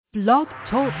Blog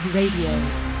Talk Radio.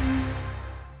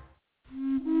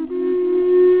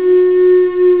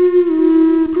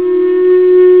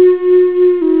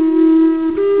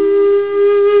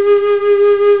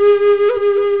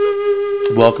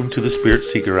 Welcome to the Spirit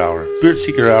Seeker Hour. Spirit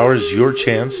Seeker Hour is your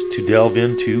chance to delve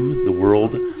into the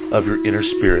world of your inner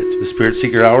spirit. The Spirit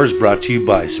Seeker Hour is brought to you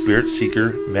by Spirit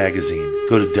Seeker Magazine.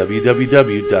 Go to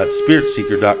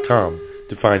www.spiritseeker.com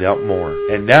to find out more.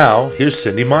 And now, here's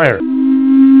CYNDE Meyer.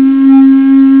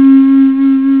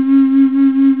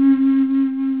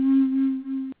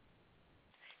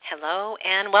 Hello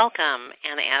and welcome.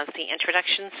 And as the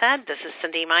introduction said, this is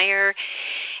CYNDE Meyer,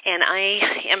 and I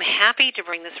am happy to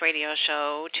bring this radio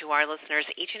show to our listeners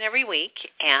each and every week.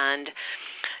 And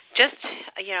just,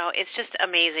 it's just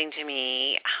amazing to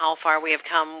me how far we have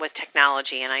come with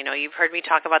technology. And I know you've heard me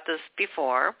talk about this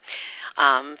before,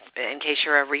 in case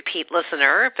you're a repeat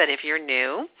listener, but if you're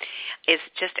new, it's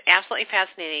just absolutely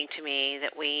fascinating to me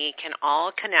that we can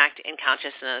all connect in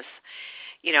consciousness,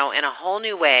 in a whole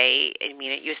new way. I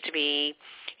mean, it used to be,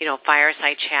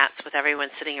 fireside chats with everyone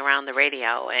sitting around the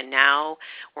radio, and now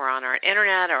we're on our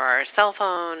internet or our cell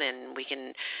phone, and we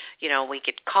can, we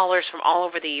get callers from all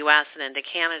over the U.S. and into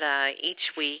Canada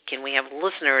each week, and we have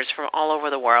listeners from all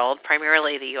over the world,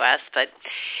 primarily the U.S., but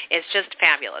it's just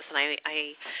fabulous. And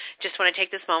I just want to take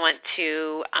this moment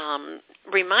to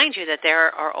remind you that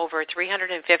there are over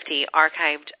 350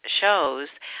 archived shows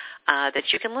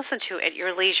that you can listen to at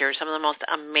your leisure, some of the most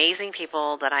amazing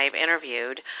people that I've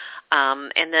interviewed.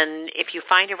 And then if you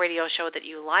find a radio show that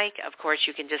you like, of course,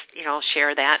 you can just,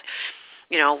 share that,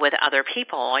 with other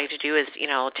people. All you have to do is,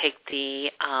 take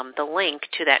the link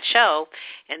to that show,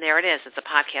 and there it is. It's a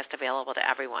podcast available to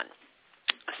everyone.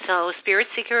 So Spirit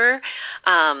Seeker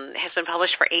has been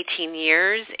published for 18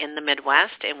 years in the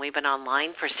Midwest, and we've been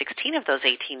online for 16 of those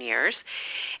 18 years.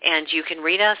 And you can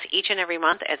read us each and every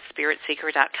month at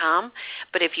spiritseeker.com.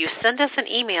 But if you send us an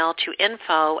email to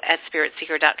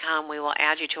info@spiritseeker.com, we will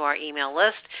add you to our email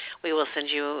list. We will send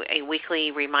you a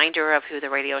weekly reminder of who the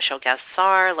radio show guests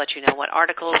are, let you know what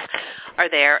articles are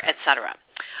there, etc.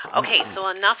 Okay, so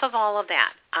enough of all of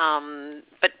that.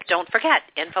 But don't forget,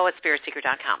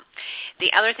 info@spiritseeker.com.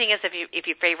 The other thing is, if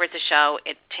you favorite the show,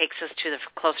 it takes us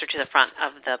closer to the front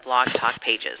of the blog talk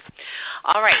pages.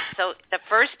 All right, so the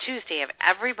first Tuesday of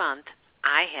every month,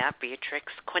 I have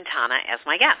BEATREX QUNTANNA as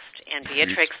my guest. And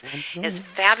BEATREX is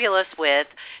fabulous with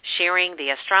sharing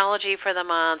the astrology for the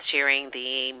month, sharing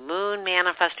the moon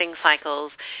manifesting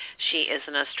cycles. She is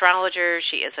an astrologer.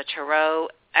 She is a tarot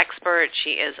expert.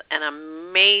 She is an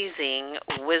amazing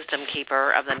wisdom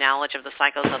keeper of the knowledge of the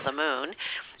cycles of the moon.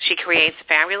 She creates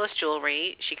fabulous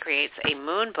jewelry. She creates a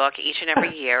moon book each and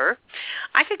every year.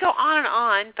 I could go on and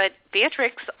on, but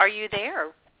BEATREX, are you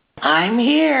there? I'm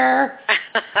here.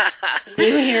 Can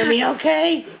you hear me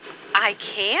okay? I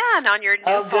can, on your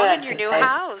new phone in your new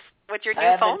house with your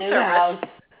new phone service. House,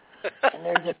 and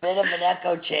there's a bit of an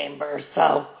echo chamber,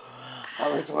 so I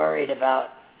was worried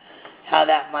about how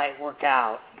that might work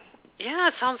out. Yeah,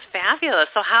 it sounds fabulous.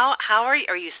 So how are you?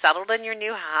 Are you settled in your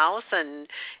new house and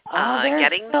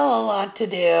there's still a lot to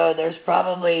do. There's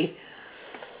probably,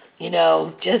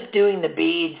 just doing the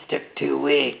beads took 2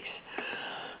 weeks.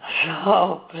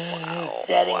 So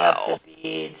setting up the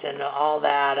beads and all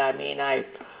that, and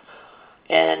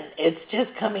it's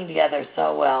just coming together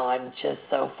so well. I'm just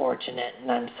so fortunate,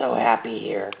 and I'm so happy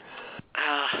here.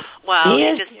 He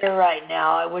is here right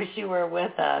now. I wish you were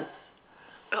with us.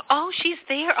 Oh, she's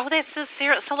there. Oh, that's the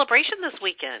celebration this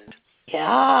weekend.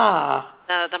 Yeah.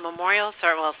 The memorial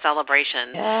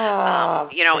celebration. Yeah.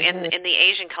 In the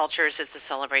Asian cultures, it's a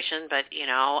celebration, but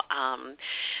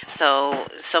so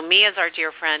Mia's our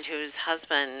dear friend whose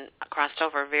husband crossed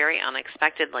over very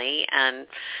unexpectedly, and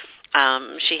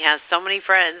she has so many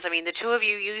friends. I mean, the two of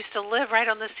you used to live right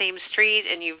on the same street,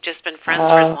 and you've just been friends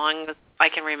for as long as I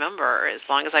can remember, as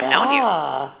long as I've known you.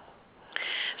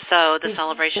 So the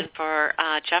celebration for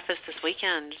Jeff is this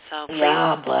weekend. So please.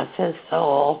 Yeah, bless his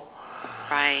soul.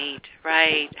 Right.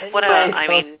 Anyway,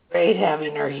 great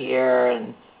having her here,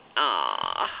 and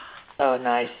aww, so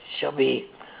nice. She'll be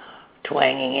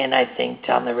twanging in, I think,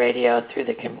 on the radio through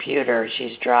the computer.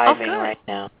 She's driving right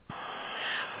now.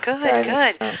 Good.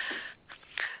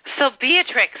 So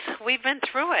BEATREX, we've been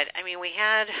through it. I mean, we've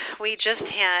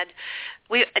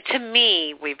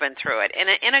been through it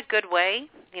in a good way,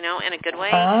 in a good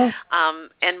way. And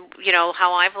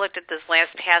how I've looked at this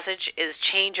last passage is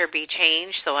change or be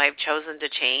changed, so I've chosen to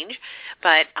change.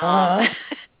 But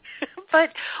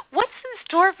but what's in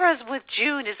store for us with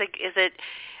June?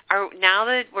 Now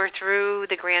that we're through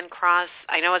the Grand Cross,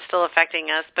 I know it's still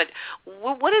affecting us, but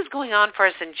what is going on for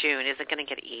us in June? Is it going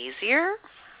to get easier?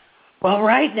 Well,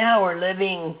 right now we're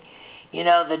living,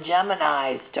 the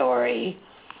Gemini story.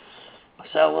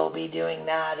 So we'll be doing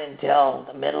that until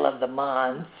the middle of the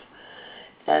month.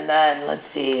 And then, let's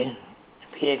see,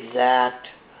 to be exact,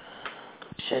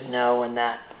 should know when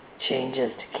that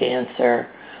changes to Cancer.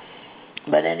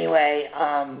 But anyway,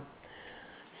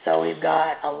 so we've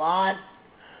got a lot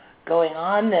going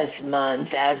on this month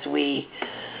as we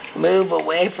move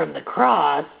away from the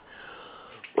cross.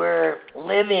 We're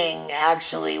living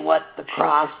actually what the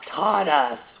cross taught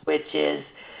us, which is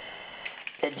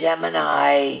the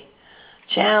Gemini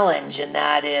challenge, and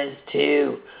that is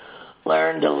to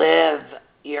learn to live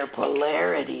your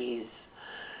polarities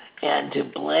and to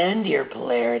blend your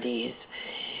polarities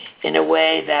in a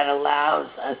way that allows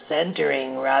a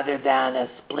centering rather than a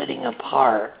splitting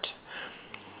apart.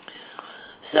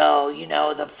 So,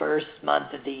 the first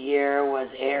month of the year was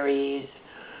Aries.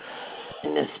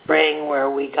 In the spring,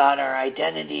 where we got our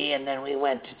identity, and then we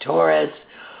went to Taurus,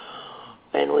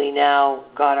 and we now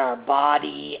got our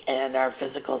body and our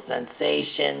physical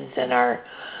sensations and our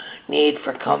need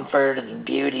for comfort and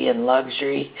beauty and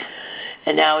luxury.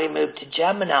 And now we moved to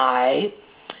Gemini,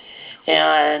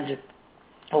 and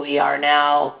we are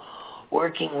now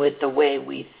working with the way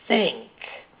we think.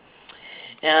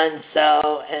 And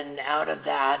out of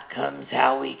that comes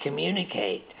how we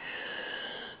communicate.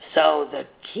 So the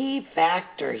key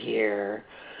factor here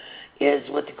is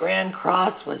what the Grand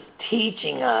Cross was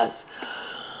teaching us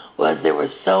was there was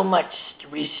so much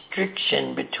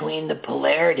restriction between the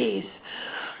polarities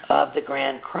of the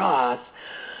Grand Cross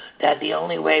that the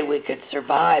only way we could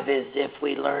survive is if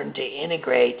we learned to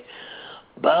integrate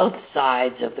both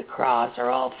sides of the cross, or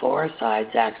all four sides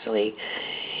actually,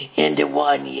 into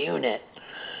one unit.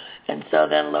 And so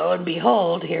then lo and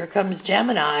behold, here comes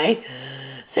Gemini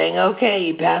saying, okay,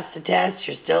 you passed the test,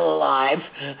 you're still alive,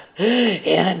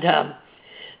 and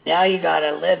now you got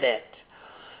to live it.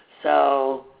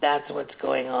 So that's what's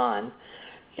going on,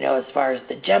 as far as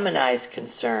the Gemini is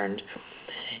concerned.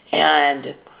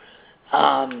 And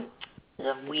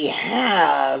we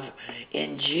have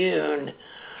in June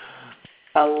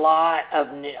a lot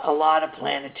of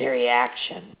planetary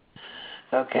action.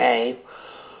 Okay,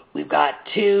 we've got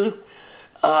two.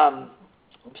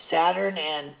 Saturn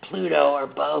and Pluto are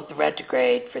both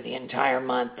retrograde for the entire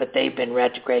month, but they've been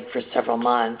retrograde for several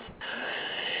months.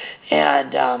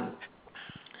 And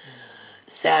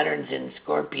Saturn's in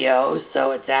Scorpio,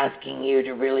 so it's asking you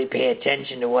to really pay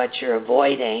attention to what you're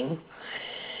avoiding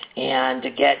and to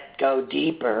go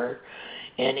deeper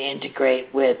and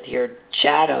integrate with your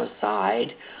shadow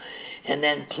side. And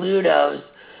then Pluto's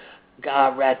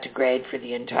retrograde for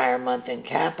the entire month in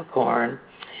Capricorn,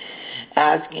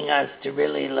 asking us to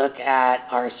really look at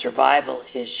our survival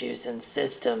issues and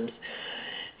systems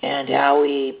and how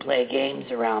we play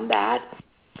games around that,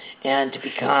 and to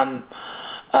become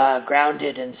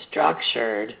grounded and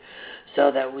structured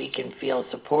so that we can feel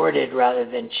supported rather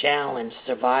than challenged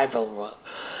on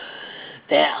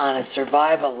a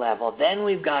survival level. Then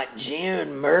we've got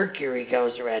June, Mercury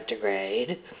goes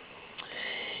retrograde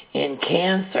in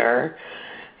Cancer,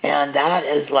 and that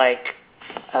is like,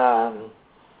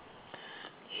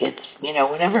 it's,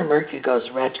 whenever Mercury goes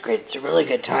retrograde, it's a really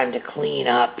good time to clean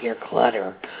up your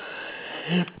clutter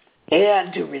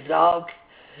and to resolve,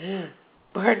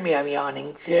 pardon me, I'm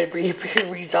yawning, to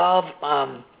resolve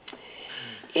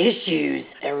issues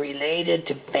related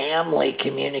to family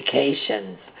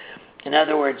communications. In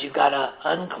other words, you've got to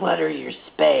unclutter your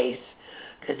space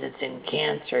because it's in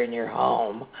Cancer in your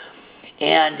home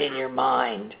and in your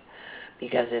mind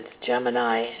because it's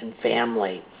Gemini and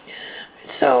family.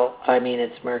 So,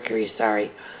 it's Mercury,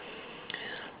 sorry.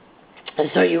 And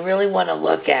so you really want to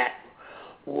look at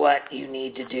what you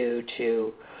need to do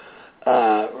to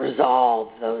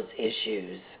resolve those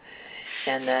issues.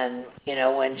 And then,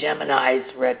 when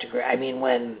Gemini's retrograde,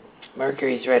 when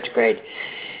Mercury's retrograde,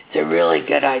 it's a really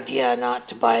good idea not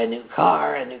to buy a new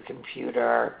car, a new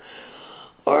computer,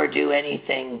 or do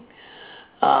anything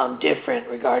different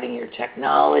regarding your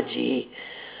technology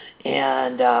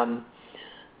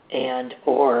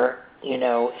or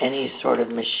any sort of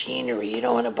machinery. You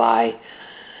don't want to buy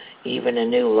even a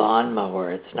new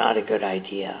lawnmower. It's not a good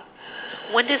idea.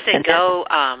 When does it go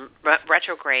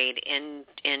retrograde in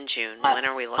June? When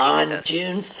are we looking at this? On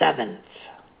June 7th.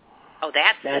 Oh,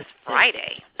 that's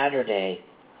Friday. Saturday.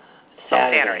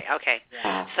 Saturday. Okay.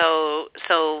 Yeah. So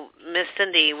Miss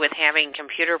Cindy, with having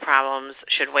computer problems,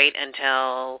 should wait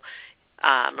until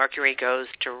Mercury goes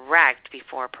direct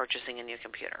before purchasing a new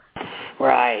computer.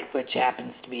 Right, which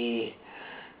happens to be,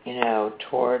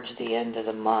 towards the end of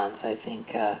the month, I think.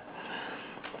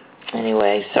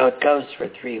 Anyway, so it goes for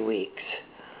 3 weeks.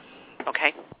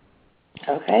 Okay.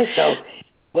 Okay, so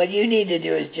what you need to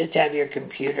do is just have your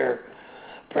computer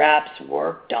perhaps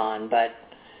worked on, but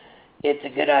it's a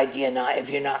good idea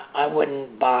I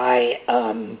wouldn't buy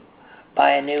a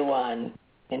new one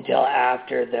until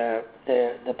after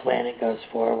the planet goes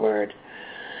forward.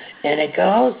 And it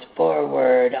goes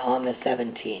forward on the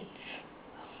 17th.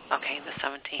 Okay, the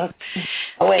 17th. Okay.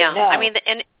 Oh, wait, yeah, no. I mean,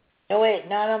 no, wait,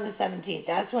 not on the 17th.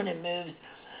 That's when it moves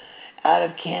out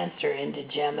of Cancer into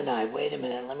Gemini. Wait a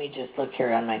minute. Let me just look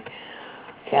here on my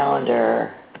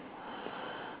calendar.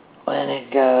 When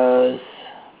it goes...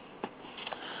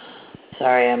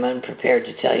 Sorry, I'm unprepared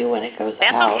to tell you when it goes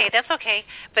out. That's okay.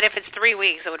 But if it's 3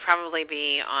 weeks, it would probably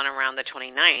be on around the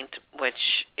 29th,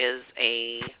 which is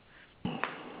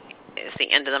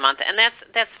the end of the month, and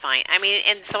that's fine. I mean,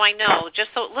 and so I know, just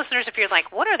so listeners, if you're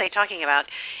like, what are they talking about?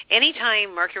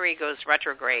 Anytime Mercury goes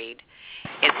retrograde,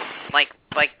 it's like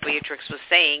Beatrix was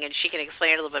saying, and she can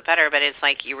explain it a little bit better, but it's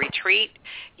like you retreat,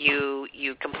 you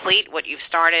complete what you've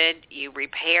started, you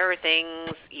repair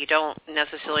things, you don't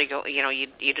necessarily go,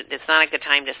 it's not a good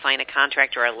time to sign a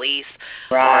contract or a lease,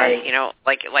 right? Or,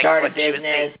 like start what a business. She was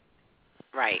saying.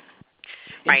 Right.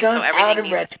 It goes out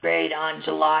of retrograde on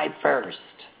July 1st.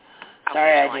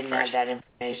 Sorry, I didn't have that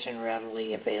information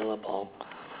readily available.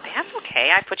 That's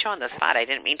okay. I put you on the spot. I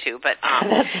didn't mean to, but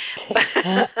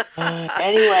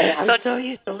anyway, I'm so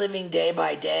used to living day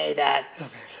by day that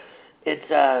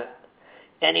it's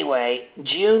anyway,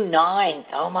 June 9th.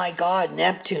 Oh my God,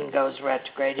 Neptune goes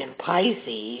retrograde in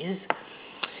Pisces,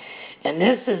 and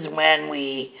this is when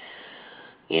we,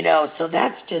 so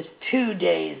that's just 2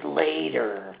 days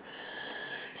later.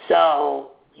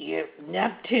 So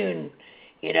Neptune,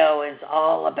 is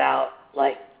all about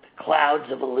like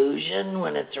clouds of illusion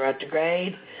when it's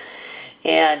retrograde,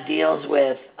 and deals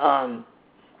with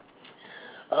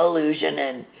illusion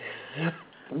and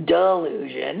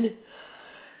delusion.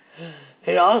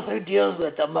 It also deals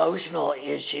with emotional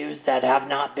issues that have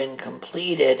not been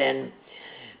completed, and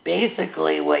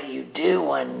basically what you do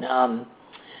when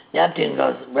Neptune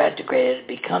goes retrograde, it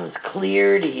becomes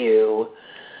clear to you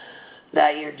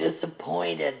that you're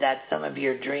disappointed that some of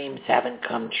your dreams haven't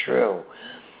come true.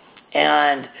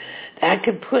 And that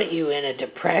could put you in a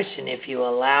depression if you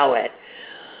allow it.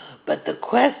 But the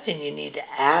question you need to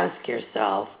ask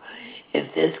yourself,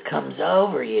 if this comes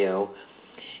over you,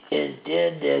 is,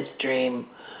 did this dream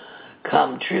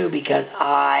come true because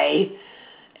I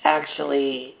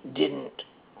actually didn't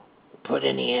put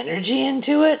any energy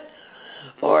into it?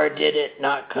 Or did it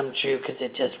not come true because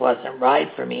it just wasn't right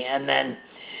for me? And then,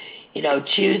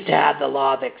 choose to have the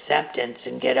law of acceptance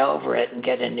and get over it and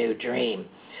get a new dream.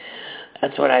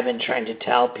 That's what I've been trying to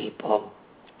tell people.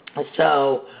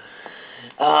 So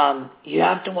you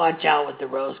have to watch out with the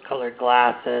rose-colored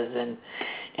glasses and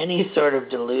any sort of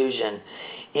delusion.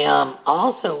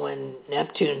 Also, when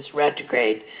Neptune's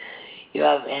retrograde, you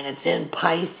have, and it's in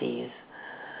Pisces,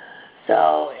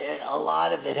 so a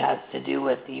lot of it has to do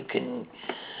with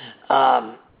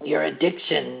your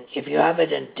addiction. If you have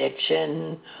an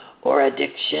addiction or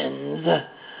addictions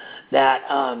that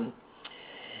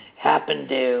happen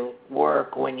to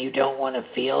work when you don't want to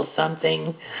feel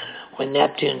something, when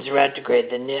Neptune's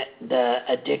retrograde, the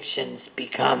addictions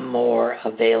become more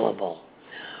available,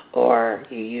 or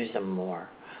you use them more.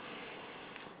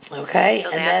 Okay?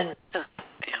 So and then...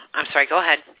 I'm sorry, go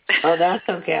ahead. Oh, that's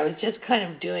okay. I was just kind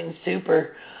of doing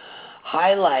super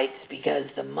highlights because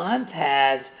the month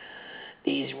has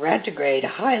these retrograde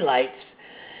highlights.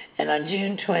 And on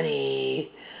June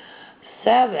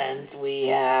 27th, we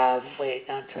have,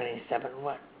 not 27th,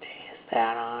 what day is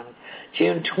that on?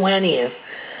 June 20th,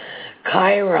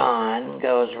 Chiron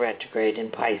goes retrograde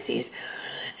in Pisces.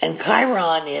 And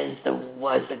Chiron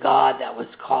was the god that was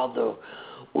called the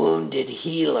wounded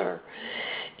healer.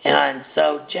 And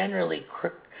so generally,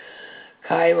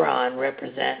 Chiron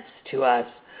represents to us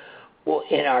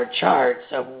in our charts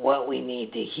of what we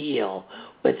need to heal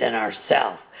within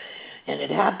ourselves. And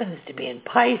it happens to be in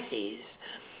Pisces.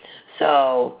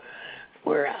 So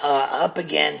we're up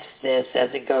against this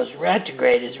as it goes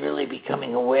retrograde, is really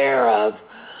becoming aware of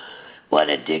what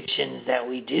addictions that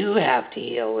we do have to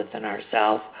heal within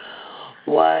ourselves.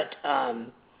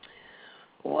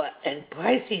 And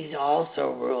Pisces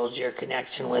also rules your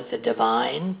connection with the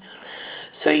divine.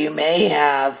 So you may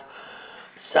have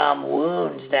some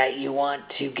wounds that you want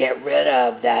to get rid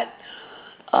of that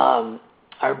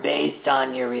are based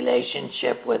on your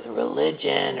relationship with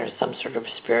religion or some sort of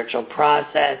spiritual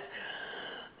process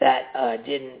that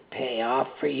didn't pay off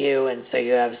for you, and so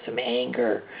you have some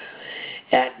anger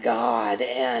at God.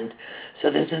 And so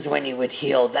this is when you would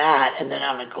heal that. And then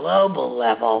on a global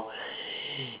level,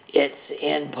 it's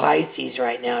in Pisces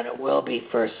right now, and it will be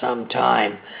for some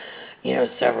time,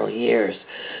 several years.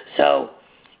 So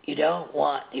you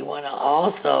want to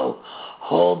also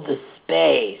hold the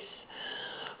space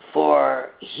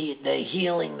for the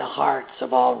healing the hearts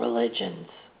of all religions,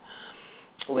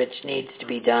 which needs to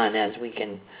be done, as we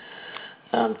can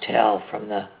tell from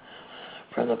the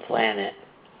planet.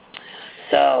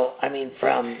 So,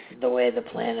 from the way the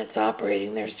planet's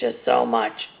operating, there's just so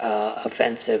much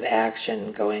offensive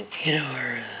action going,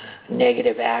 or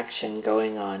negative action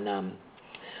going on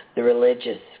the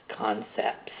religious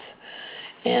concepts.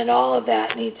 And all of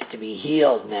that needs to be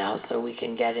healed now so we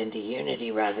can get into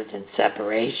unity rather than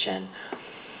separation.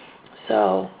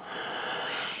 So,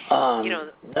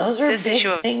 those are big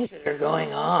things that are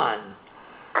going on.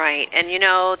 Right, and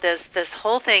this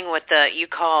whole thing with you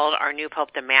called our new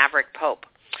Pope the Maverick Pope,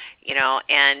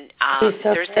 and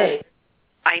there's this.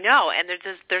 I know, and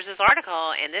there's this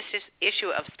article in this issue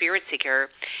of Spirit Seeker.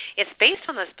 It's based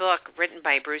on this book written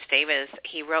by Bruce Davis.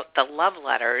 He wrote The Love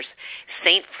Letters.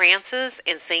 St. Francis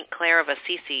and St. Clare of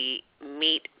Assisi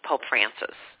meet Pope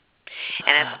Francis,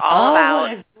 and it's all about.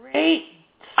 What a great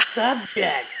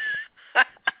subject.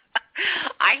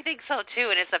 I think so, too,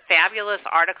 and it's a fabulous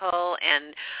article,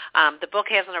 and the book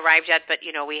hasn't arrived yet, but,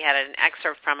 we had an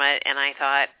excerpt from it, and I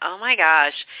thought, oh, my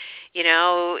gosh,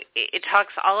 it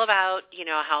talks all about,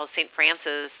 how St.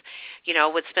 Francis,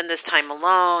 would spend this time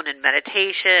alone and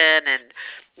meditation and,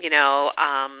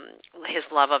 his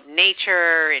love of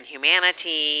nature and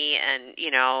humanity and,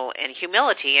 and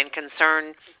humility and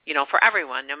concern, for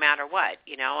everyone, no matter what,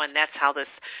 and that's how this,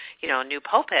 new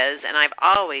Pope is. And I've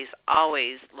always,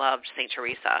 always loved St.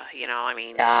 Teresa,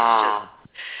 Yeah.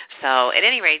 So at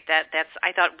any rate, that's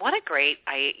I thought, what a great,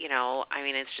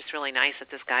 it's just really nice that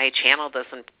this guy channeled this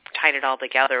and tied it all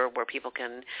together where people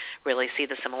can really see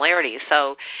the similarities.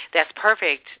 So that's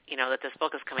perfect, that this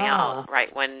book is coming out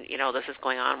right when, this is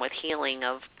going on with healing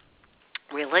of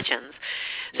religions.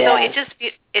 So it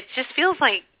just feels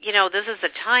like, this is a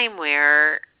time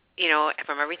where,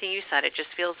 from everything you said, it just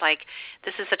feels like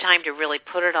this is the time to really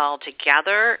put it all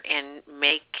together and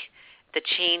make the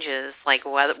changes, like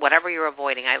whatever you're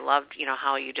avoiding. I loved,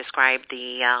 how you described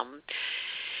the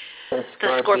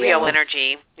Scorpio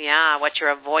energy. Yeah, what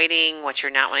you're avoiding, what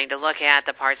you're not wanting to look at,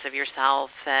 the parts of yourself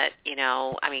that,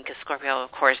 because Scorpio,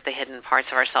 of course, the hidden parts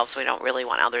of ourselves we don't really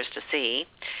want others to see.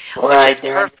 Right,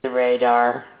 they're under the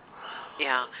radar.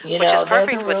 Yeah. Which is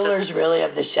perfect. They're the rulers really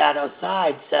of the shadow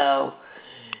side, so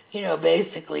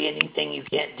basically anything you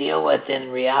can't deal with in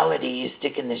reality, you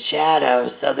stick in the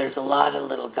shadows. So there's a lot of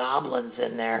little goblins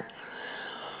in there.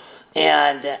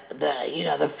 And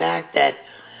the fact that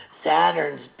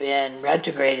Saturn's been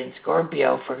retrograde in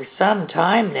Scorpio for some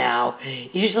time now,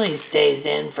 usually stays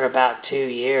in for about 2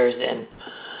 years,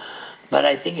 but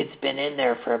I think it's been in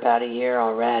there for about a year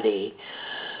already.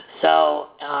 So,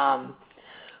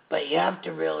 but you have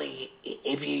to really,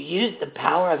 if you use the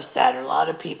power of Saturn, a lot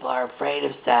of people are afraid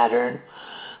of Saturn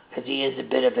because he is a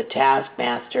bit of a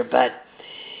taskmaster, but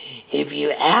if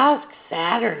you ask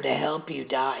Saturn to help you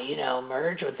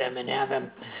merge with him and have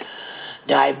him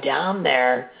dive down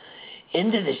there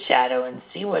into the shadow and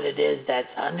see what it is that's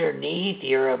underneath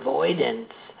your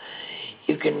avoidance,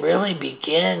 you can really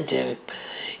begin to,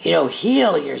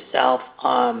 heal yourself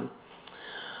on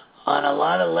a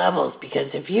lot of levels. Because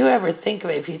if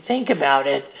you think about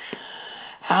it,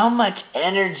 how much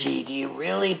energy do you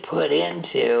really put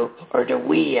into, or do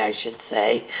we, I should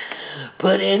say,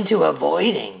 put into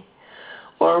avoiding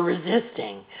or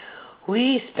resisting?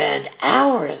 We spend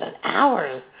hours and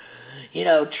hours,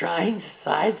 trying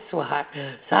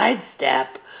to sidestep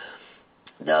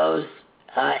those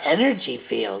energy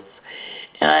fields.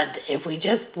 And if we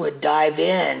just would dive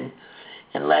in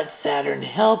and let Saturn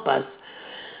help us,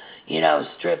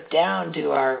 strip down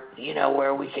to our,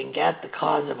 where we can get the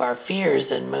cause of our fears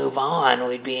and move on,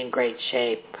 we'd be in great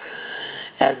shape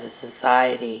as a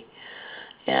society.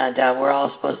 And we're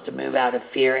all supposed to move out of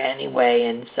fear anyway,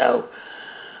 and so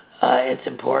it's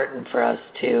important for us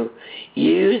to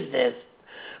use this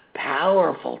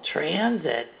powerful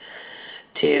transit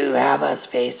to have us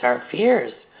face our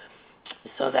fears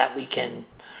so that we can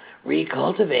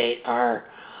recultivate our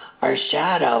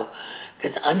shadow.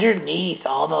 Because underneath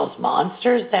all those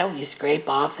monsters that we scrape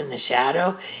off in the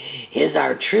shadow is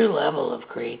our true level of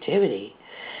creativity.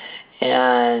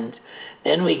 And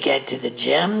then we get to the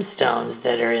gemstones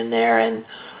that are in there and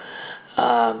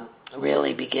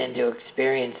really begin to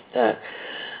experience the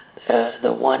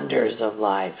wonders of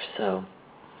life. So,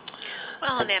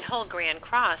 well, and that whole Grand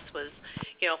Cross was,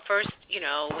 first,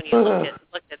 when you looked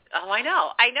at, I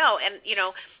know, and,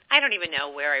 I don't even know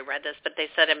where I read this, but they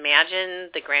said imagine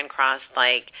the Grand Cross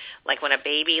like when a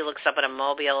baby looks up at a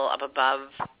mobile up above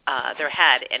their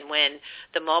head, and when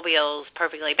the mobile's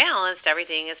perfectly balanced,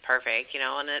 everything is perfect,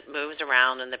 and it moves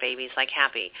around and the baby's like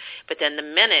happy. But then the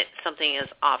minute something is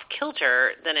off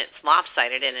kilter, then it's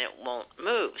lopsided and it won't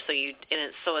move. So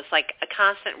it's like a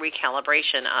constant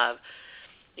recalibration of,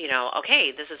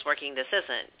 okay, this is working, this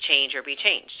isn't, change or be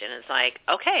changed. And it's like,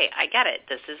 okay, I get it.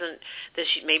 This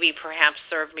maybe perhaps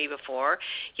served me before.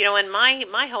 And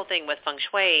my whole thing with feng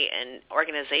shui and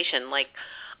organization, like,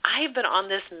 I've been on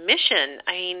this mission.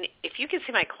 I mean, if you can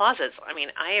see my closets,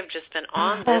 I have just been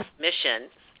on this mission.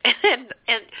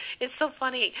 And it's so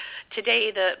funny.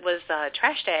 Today was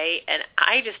trash day, and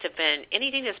I just have been,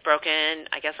 anything that's broken,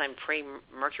 I guess I'm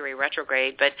pre-Mercury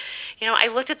retrograde, but, I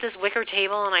looked at this wicker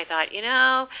table and I thought,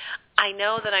 I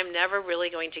know that I'm never really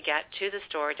going to get to the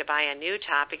store to buy a new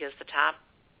top because the top,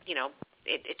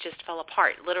 it just fell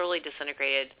apart, literally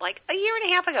disintegrated like a year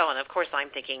and a half ago. And, of course, I'm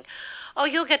thinking, oh,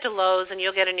 you'll get to Lowe's and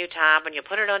you'll get a new top and you'll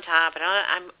put it on top.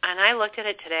 And I looked at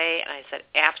it today and I said,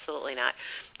 absolutely not.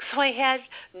 So I had,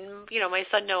 my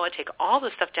son Noah take all the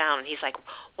stuff down, and he's like,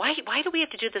 why do we have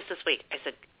to do this week? I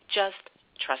said, just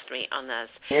trust me on this.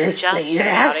 You're get it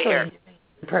out of here.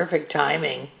 Perfect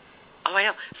timing. Oh, I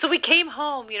know. So we came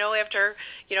home, after,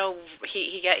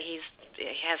 he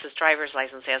has his driver's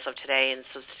license as of today, and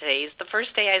so today's the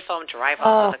first day I saw him drive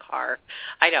home with a car.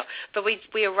 I know. But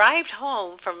we arrived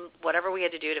home from whatever we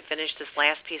had to do to finish this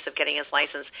last piece of getting his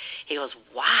license. He goes,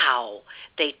 wow,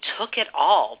 they took it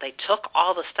all. They took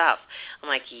all the stuff. I'm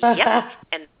like, yep.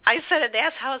 And I said,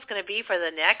 that's how it's going to be for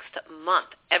the next month.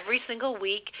 Every single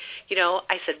week,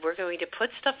 I said, we're going to put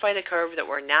stuff by the curb that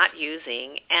we're not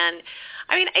using. And,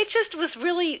 it just was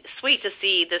really sweet to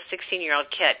see this 16-year-old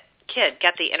kid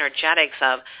get the energetics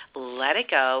of let it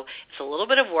go. It's a little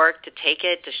bit of work to take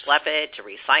it, to schlep it, to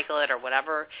recycle it or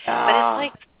whatever, but it's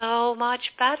like so much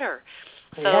better.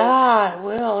 So, yeah, it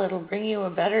will. It'll bring you a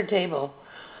better table.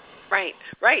 Right.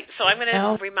 So I'm going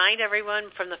to remind everyone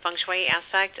from the feng shui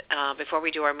aspect, before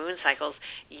we do our moon cycles,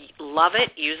 love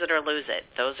it, use it, or lose it.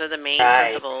 Those are the main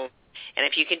principles. And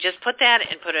if you can just put that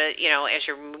and put as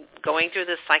you're going through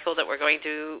this cycle that we're going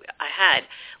through ahead,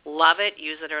 love it,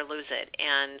 use it, or lose it.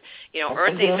 And,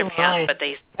 Earth days are past, but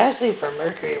they... Especially for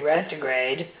Mercury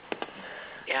retrograde.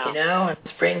 Yeah. And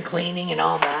spring cleaning and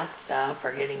all that stuff,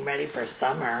 or getting ready for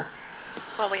summer.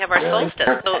 Well, we have our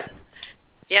solstice.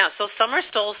 So summer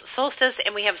solstice,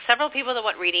 and we have several people that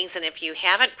want readings, and if you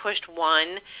haven't pushed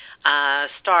one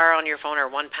star on your phone or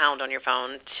 1 pound on your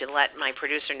phone to let my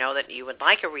producer know that you would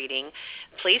like a reading,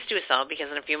 please do so, because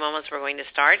in a few moments we're going to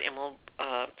start, and we'll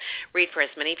read for as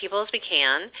many people as we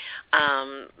can.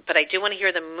 But I do want to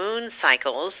hear the moon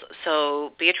cycles.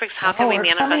 So, Beatrix, how can we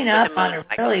manifest with the moon cycles? We're coming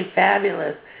up on a really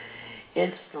fabulous.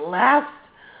 It's last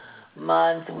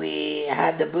month we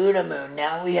had the Buddha moon.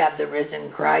 Now we have the risen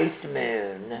Christ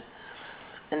moon,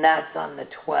 and that's on the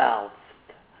 12th.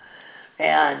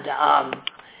 And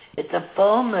it's a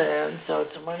full moon, so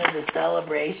it's one of the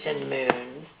celebration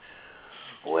moons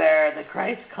where the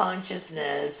Christ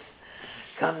consciousness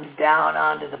comes down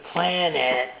onto the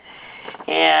planet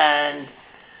and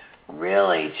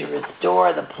really to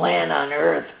restore the plan on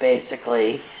Earth,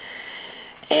 basically.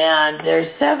 And there's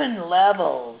 7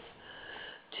 levels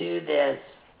to this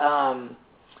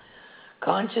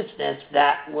consciousness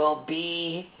that will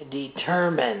be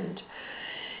determined.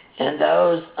 And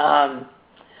those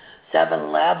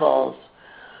 7 levels,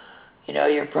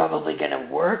 you're probably going to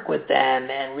work with them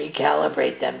and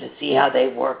recalibrate them to see how they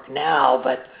work now.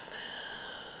 But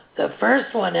the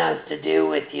first one has to do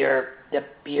with your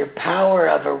power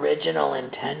of original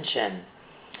intention.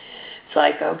 It's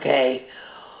like, okay,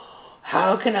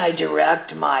 how can I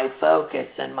direct my focus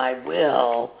and my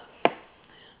will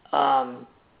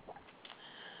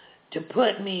to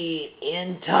put me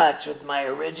in touch with my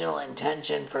original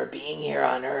intention for being here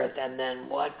on Earth, and then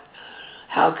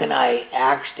how can I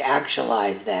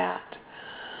actualize that?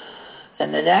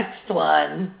 And the next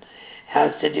one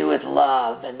has to do with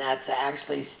love, and that's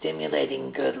actually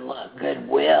stimulating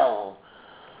goodwill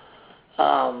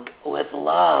with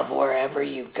love wherever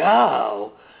you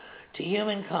go to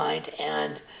humankind,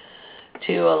 and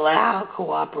to allow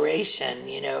cooperation.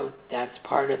 That's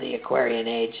part of the Aquarian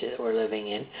age that we're living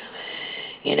in,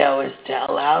 is to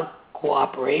allow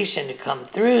cooperation to come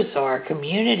through so our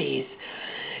communities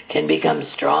can become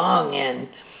strong and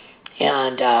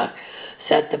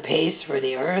set the pace for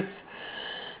the Earth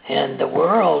and the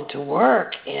world to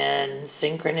work in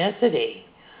synchronicity.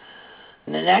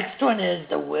 And the next one is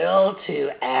the will to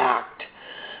act.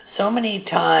 So many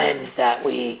times that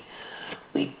we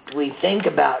we think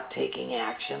about taking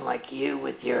action, like you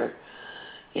with your,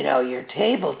 your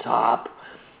tabletop,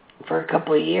 for a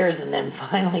couple of years, and then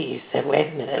finally you said,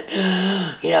 wait a minute,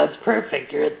 it's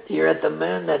perfect. You're at the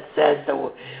moon that says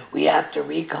that we have to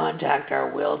recontact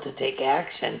our will to take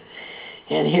action,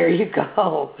 and here you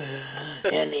go.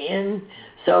 And in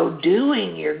so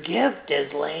doing, your gift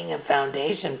is laying a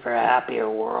foundation for a happier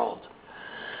world.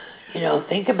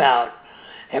 Think about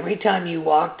every time you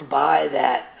walked by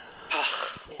that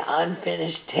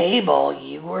unfinished table,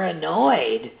 you were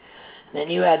annoyed. Then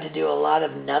you had to do a lot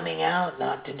of numbing out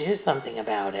not to do something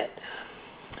about it.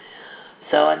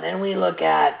 So, and then we look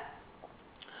at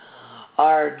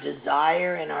our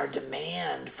desire and our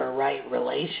demand for right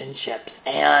relationships.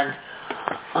 And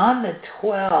on the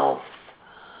 12th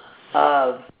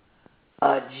of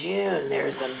June,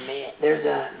 there's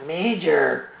a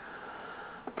major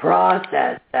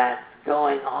process that's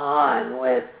going on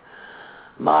with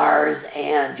Mars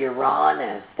and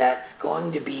Uranus that's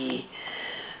going to be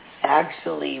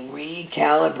actually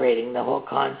recalibrating the whole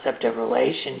concept of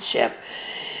relationship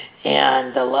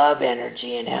and the love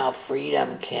energy and how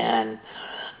freedom can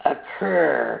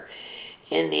occur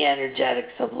in the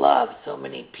energetics of love. So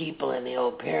many people in the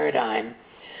old paradigm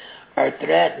are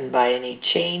threatened by any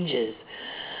changes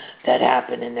that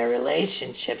happen in their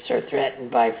relationships, or threatened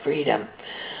by freedom.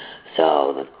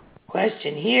 So the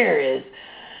question here is,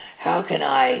 how can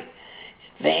I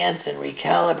advance and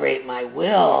recalibrate my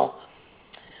will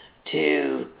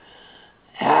to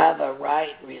have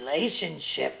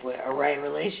relationships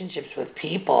with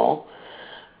people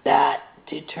that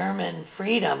determine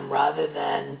freedom rather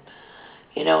than,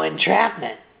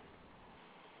 entrapment.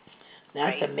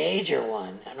 That's a major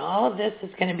one. And all of this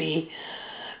is going to be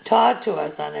taught to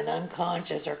us on an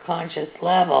unconscious or conscious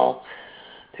level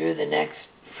through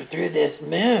this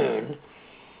moon.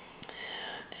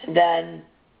 And then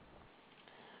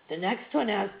the next one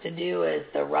has to do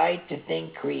with the right to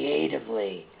think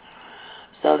creatively,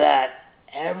 so that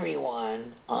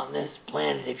everyone on this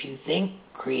planet, if you think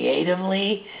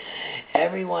creatively,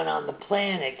 everyone on the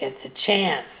planet gets a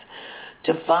chance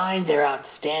to find their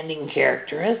outstanding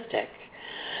characteristic.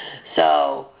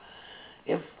 So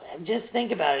just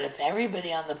think about it. If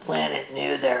everybody on the planet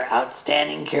knew their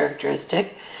outstanding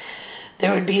characteristic,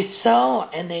 there would be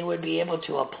and they would be able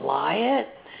to apply it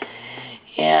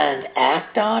and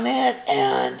act on it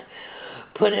and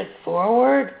put it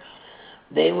forward,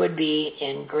 they would be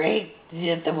in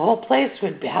the whole place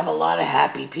would have a lot of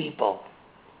happy people.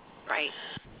 Right.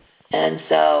 And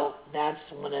so that's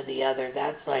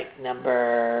that's like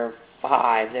number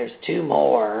 5. There's 2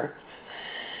 more.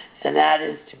 And that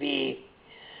is to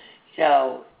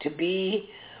be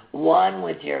one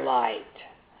with your light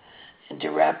and to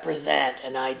represent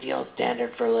an ideal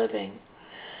standard for living.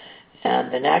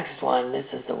 And the next one, this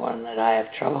is the one that I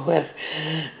have trouble with,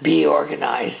 be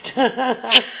organized.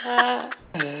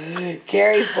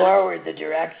 Carry forward the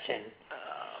direction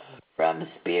from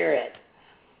spirit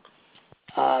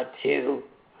to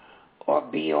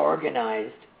be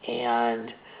organized.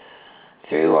 And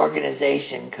through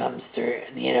organization comes through,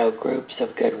 groups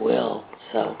of goodwill.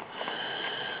 So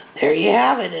there you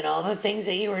have it, and all the things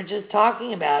that you were just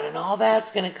talking about, and all that's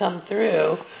going to come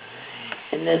through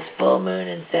in this full moon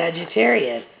in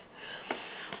Sagittarius.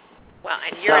 Well,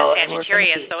 and you're in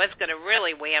Sagittarius, so it's going to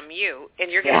really wham you, and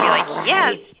you're going to be like,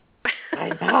 yes. I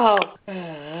know.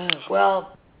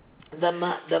 Well, the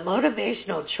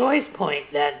motivational choice point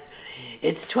that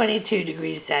it's 22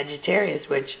 degrees Sagittarius,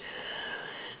 which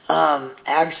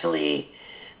actually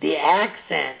the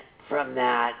accent from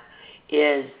that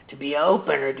is to be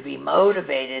open or to be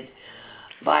motivated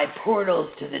by portals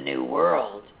to the new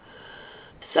world.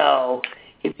 So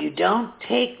if you don't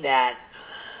take that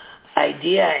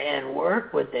idea and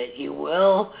work with it, you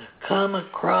will come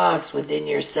across within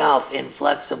yourself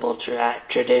inflexible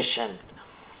tradition.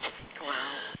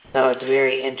 Wow. So it's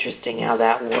very interesting how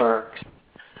that works.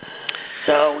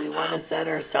 So we want to set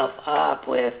ourselves up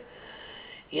with,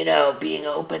 being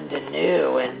open to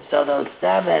new. And so those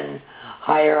 7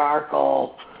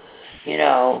 hierarchical,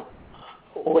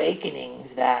 awakenings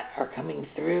that are coming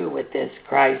through with this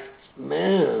Christ's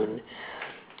moon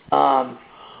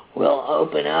will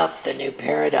open up the new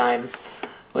paradigm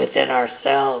within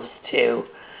ourselves to,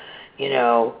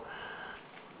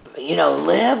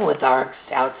 live with our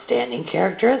outstanding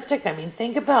characteristic. I mean,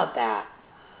 think about that.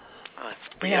 Oh,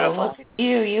 it's beautiful. Look at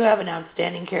you. You have an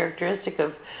outstanding characteristic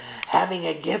of having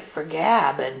a gift for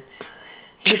gab, and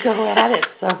you go at it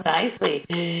so nicely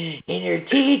in your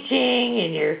teaching,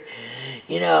 in your,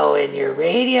 in your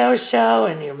radio show,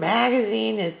 in your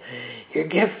magazine. Your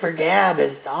gift for gab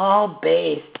is all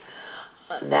based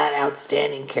that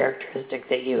outstanding characteristic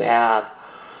that you have.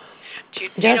 Do you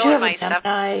Don't know you have my a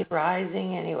Gemini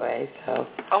rising anyway? So.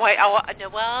 No,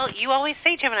 well, you always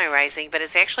say Gemini rising, but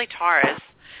it's actually Taurus.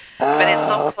 But it's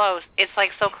so close. It's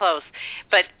like so close.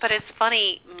 But it's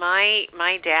funny. My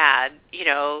dad,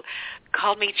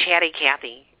 called me Chatty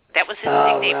Cathy. That was his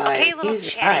nickname. Right. Okay, little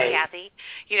Chatty Cathy.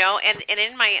 And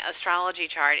in my astrology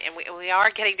chart, and we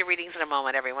are getting to readings in a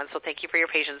moment, everyone, so thank you for your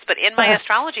patience. But in my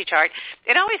astrology chart,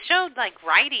 it always showed like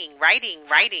writing.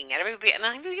 And everybody, and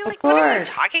I'd be like, what are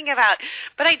you talking about?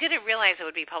 But I didn't realize it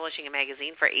would be publishing a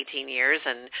magazine for 18 years.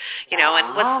 And,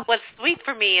 and what's sweet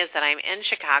for me is that I'm in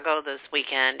Chicago this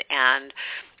weekend. And,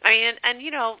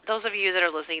 those of you that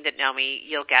are listening that know me,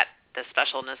 you'll get the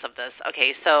specialness of this.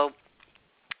 Okay, so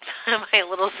my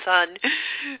little son,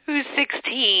 who's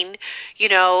 16,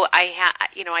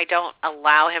 I don't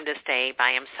allow him to stay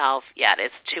by himself yet.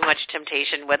 It's too much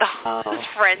temptation with all his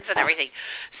friends and everything.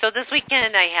 So this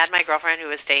weekend I had my girlfriend who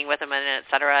was staying with him, and et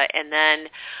cetera. And then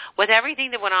with everything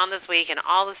that went on this week and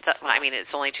all the stuff, it's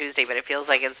only Tuesday, but it feels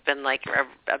like it's been like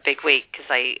a big week because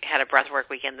I had a breathwork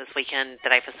weekend this weekend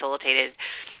that I facilitated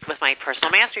with my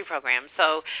personal mastery program.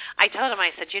 So I told him,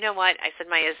 I said, you know what? I said,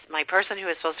 my person who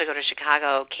is supposed to go to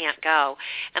Chicago can't go.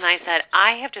 And I said,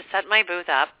 I have to set my booth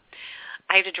up.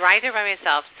 I have to drive there by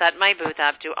myself, set my booth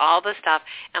up, do all the stuff.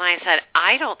 And I said,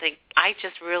 I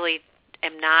just really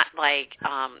am not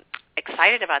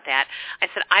excited about that. I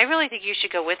said, I really think you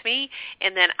should go with me,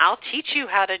 and then I'll teach you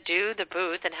how to do the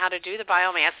booth and how to do the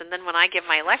biomass. And then when I give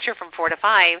my lecture from 4 to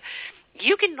 5,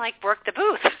 you can work the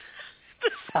booth.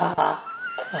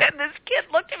 And this kid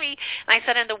looked at me, and I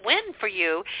said, and the win for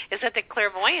you is that the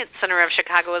Clairvoyance Center of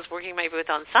Chicago is working my booth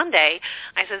on Sunday.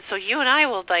 I said, so you and I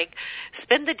will,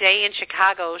 spend the day in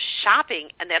Chicago shopping,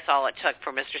 and that's all it took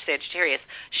for Mr. Sagittarius.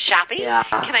 Shopping? Yeah.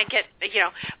 Can I get,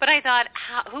 but I thought,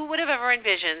 who would have ever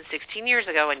envisioned 16 years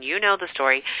ago, and you know the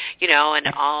story, and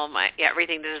all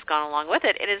everything that has gone along with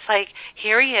it. And it's like,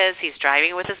 here he is, he's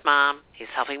driving with his mom. He's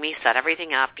helping me set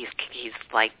everything up. He's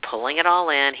pulling it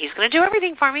all in. He's going to do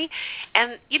everything for me.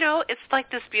 And, it's like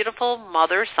this beautiful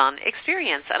mother-son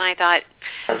experience. And I thought,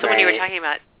 so when you were talking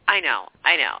about, I know.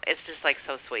 It's just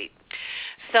so sweet.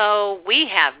 So we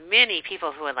have many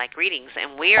people who would like readings,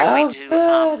 and we are going to.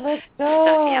 Good. Let's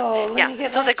go.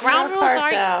 So the ground rules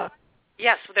are.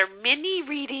 Yes, there are many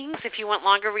readings. If you want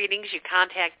longer readings, you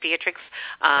contact Beatrix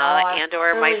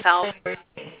and/or myself.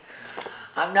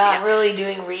 I'm not really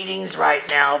doing readings right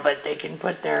now, but they can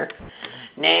put their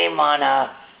name on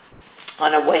a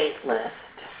wait list.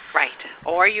 Right.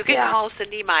 Or you can call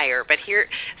Cynde Meyer. But here,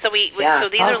 so these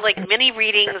are mini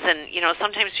readings, and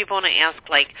sometimes people want to ask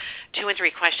 2 and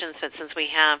 3 questions. But since we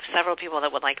have several people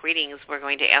that would like readings, we're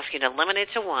going to ask you to limit it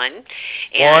to one.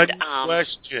 And, one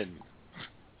question.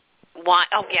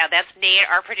 That's Nate,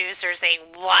 our producer, saying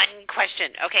one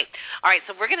question. Okay. All right,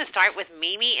 so we're going to start with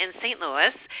Mimi in St.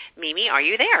 Louis. Mimi, are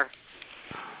you there?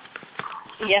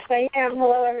 Yes, I am.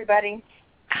 Hello, everybody.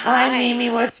 Hi, Mimi.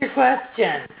 What's your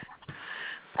question?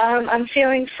 I'm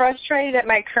feeling frustrated at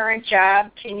my current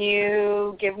job. Can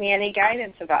you give me any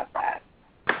guidance about that?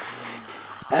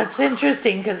 That's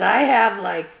interesting because I have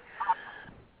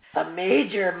a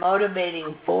major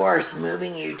motivating force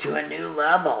moving you to a new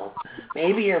level.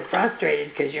 Maybe you're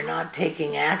frustrated because you're not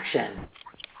taking action.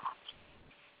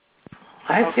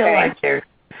 I feel like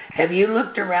have you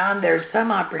looked around? There's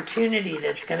some opportunity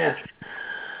that's going to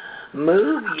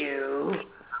move you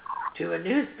to a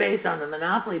new space on the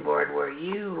Monopoly board where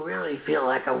you really feel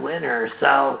like a winner.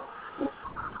 So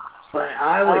what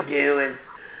I would do is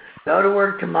go to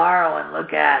work tomorrow and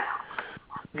look at,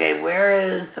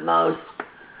 where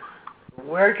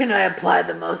can I apply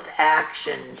the most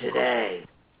action today?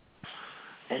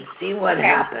 And see what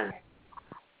happens.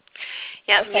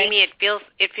 Yeah, Mimi, it feels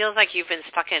like you've been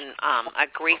stuck in a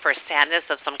grief or sadness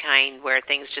of some kind where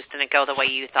things just didn't go the way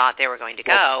you thought they were going to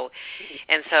go.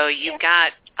 And so you've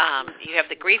got you have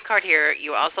the grief card here.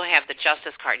 You also have the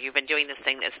justice card. You've been doing this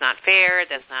thing that's not fair,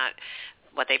 that's not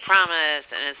what they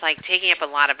promised, and it's taking up a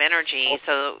lot of energy.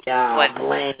 So just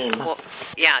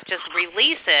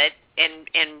release it and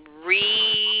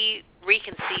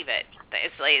reconceive it.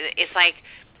 It's like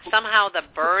somehow the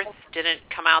birth didn't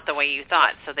come out the way you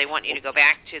thought, so they want you to go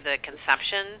back to the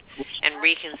conception and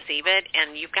reconceive it.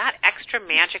 And you've got extra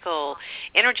magical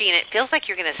energy, and it feels like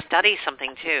you're going to study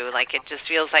something too. It just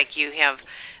feels like you have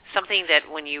something that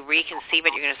when you reconceive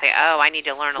it, you're going to say, oh, I need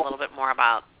to learn a little bit more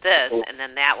about this, and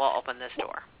then that will open this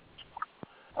door.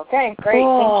 Okay, great.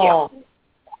 Thank you.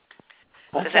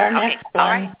 What's our next one? All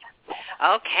right.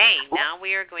 Okay, now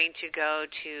we are going to go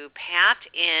to Pat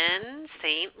in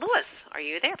St. Louis. Are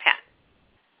you there, Pat?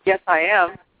 Yes, I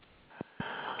am.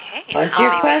 Okay. What's How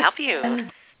your may we question? help you?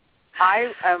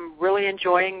 I am really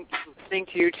enjoying listening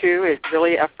to you two. It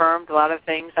really affirmed a lot of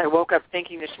things. I woke up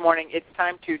thinking this morning it's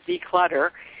time to declutter,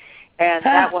 and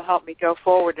that will help me go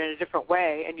forward in a different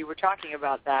way, and you were talking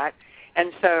about that.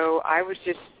 And so I was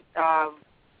just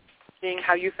seeing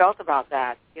how you felt about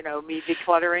that, you know, me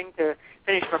decluttering to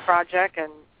finish my project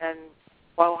and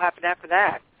what will happen after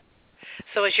that.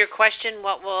 So is your question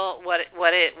what will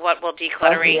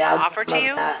decluttering offer to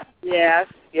you? Yes.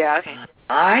 Okay.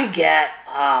 I get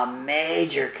a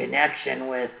major connection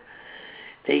with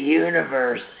the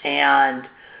universe and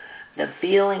the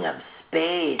feeling of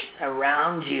space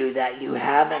around you that you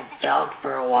haven't felt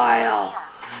for a while.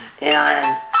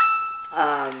 And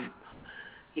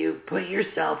you put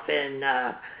yourself in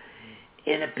a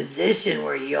position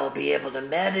where you'll be able to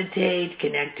meditate,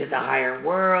 connect to the higher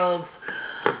worlds,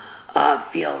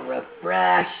 feel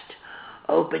refreshed,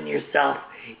 open yourself.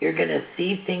 You're going to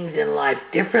see things in life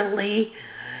differently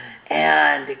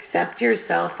and accept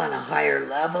yourself on a higher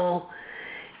level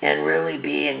and really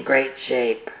be in great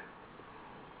shape.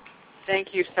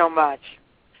 Thank you so much.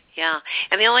 Yeah,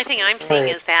 and the only thing I'm seeing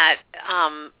is that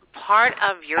part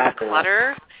of your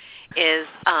clutter is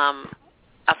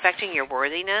affecting your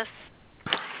worthiness.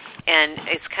 And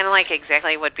it's kind of like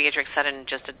exactly what Beatrix said in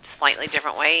just a slightly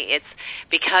different way. It's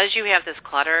because you have this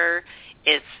clutter,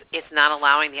 it's not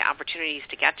allowing the opportunities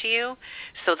to get to you.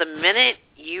 So the minute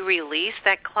you release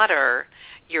that clutter,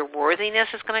 your worthiness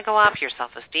is going to go up, your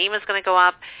self-esteem is going to go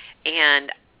up,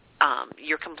 and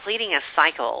you're completing a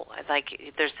cycle. Like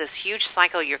there's this huge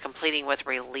cycle you're completing with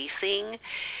releasing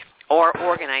or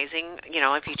organizing, you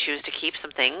know, if you choose to keep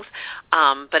some things.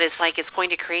 But it's like it's going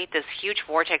to create this huge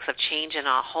vortex of change in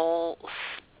a whole,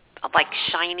 like,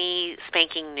 shiny,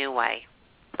 spanking new way.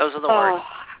 Those are the words.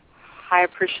 I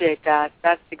appreciate that.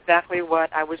 That's exactly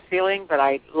what I was feeling, but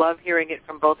I love hearing it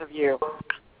from both of you.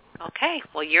 Okay.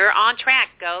 Well, you're on track.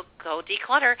 Go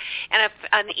declutter. And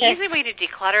an easy way to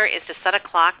declutter is to set a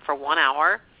clock for 1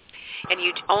 hour. And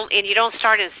you don't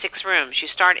start in 6 rooms. You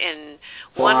start in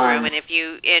one room. And if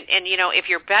if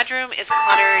your bedroom is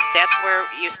cluttered, that's where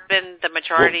you spend the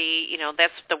majority. You know,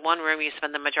 that's the one room you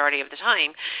spend the majority of the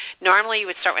time. Normally, you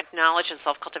would start with knowledge and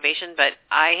self-cultivation, but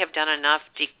I have done enough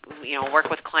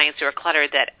work with clients who are cluttered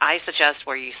that I suggest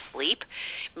where you sleep,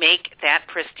 make that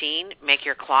pristine. Make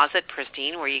your closet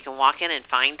pristine, where you can walk in and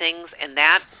find things, and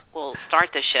that will start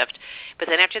the shift. But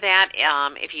then after that,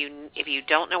 if you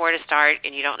don't know where to start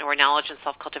and you don't know where knowledge and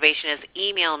self-cultivation is,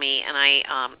 email me, and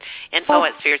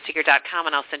info@spiritseeker.com,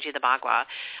 and I'll send you the bagua.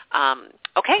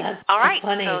 Okay, that's all right.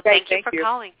 Funny. So thank you for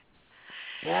calling.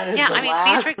 That is the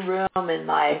last room in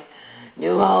my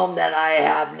new home that I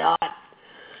have not.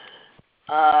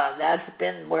 That's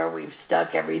been where we've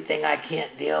stuck everything I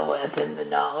can't deal with in the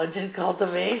knowledge and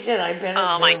cultivation.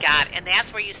 Oh, my God. And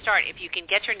that's where you start. If you can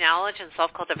get your knowledge and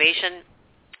self-cultivation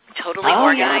totally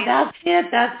organized. Yeah, that's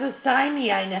it. That's the signy.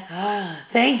 I know.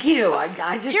 Thank you.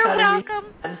 I just You're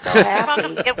welcome. I'm so happy.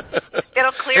 You're welcome.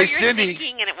 It'll clear your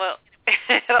thinking, and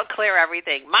it'll clear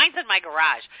everything. Mine's in my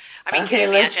garage. I mean, can you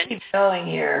imagine? Let's keep going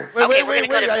here. Wait.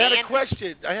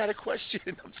 I had a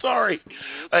question. I'm sorry.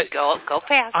 Go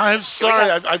fast. I'm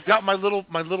sorry. I've got my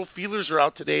little feelers are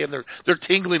out today, and they're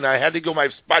tingling. I had to go my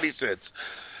spidey sense.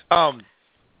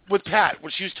 With Pat,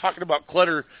 when she was talking about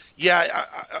clutter,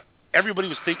 everybody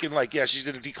was thinking like, she's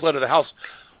going to declutter the house.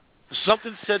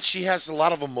 Something said she has a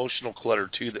lot of emotional clutter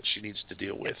too that she needs to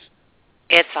deal with.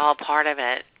 It's all part of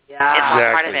it. Yeah, it's all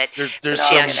part of it. There's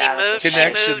some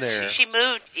connection there. She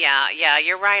moved. Yeah,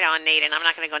 you're right on, Nate. And I'm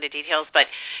not going to go into details, but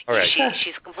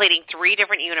she's completing 3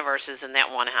 different universes in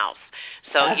that one house.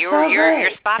 So you're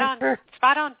spot on.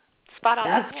 Spot on.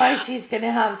 That's why she's going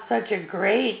to have such a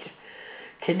great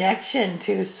connection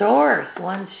to Source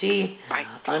once she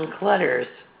unclutters.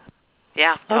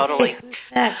 Yeah, totally.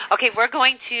 Okay, we're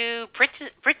going to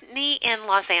Brittany in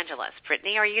Los Angeles.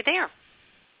 Brittany, are you there?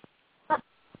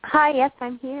 Hi, yes,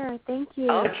 I'm here. Thank you.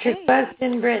 What's your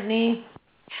question, Brittany?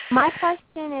 My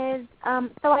question is,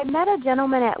 so I met a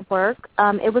gentleman at work.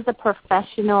 It was a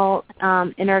professional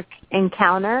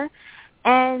encounter,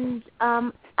 and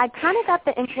I kind of got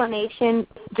the inclination,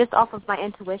 just off of my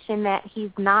intuition, that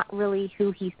he's not really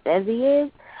who he says he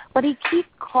is, but he keeps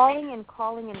calling and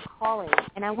calling and calling,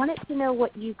 and I wanted to know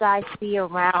what you guys see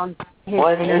around his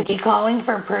Is he calling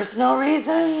for personal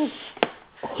reasons?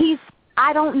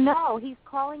 I don't know. He's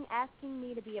calling, asking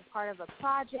me to be a part of a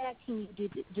project. Can you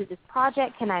do this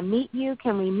project? Can I meet you?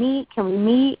 Can we meet?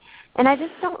 And I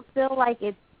just don't feel like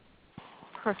it's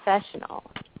professional.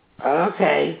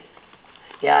 Okay.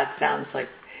 Yeah, it sounds like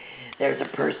there's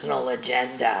a personal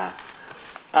agenda.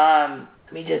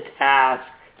 Let me just ask.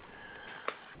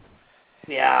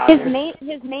 Yeah. His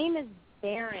name is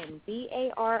Baron,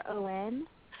 Baron.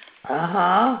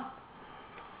 Uh-huh.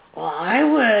 Well,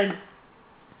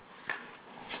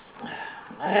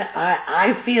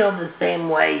 I feel the same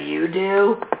way you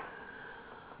do.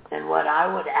 And what I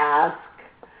would ask,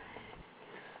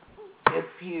 if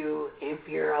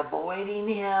you're avoiding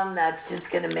him, that's just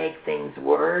going to make things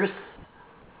worse.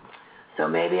 So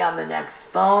maybe on the next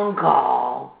phone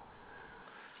call,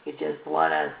 you just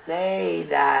want to say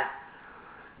that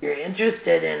you're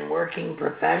interested in working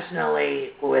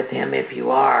professionally with him if you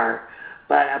are,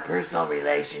 but a personal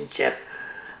relationship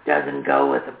doesn't go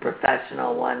with a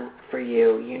professional one for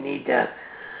you. You need to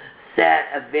set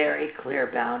a very clear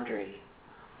boundary.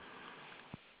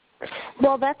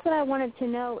 Well, that's what I wanted to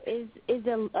know. Is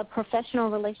a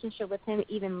professional relationship with him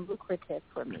even lucrative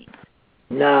for me?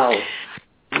 No.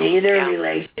 Neither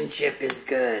relationship is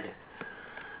good.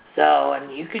 So,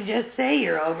 and you can just say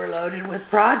you're overloaded with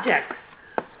projects.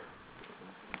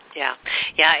 Yeah.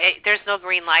 There's no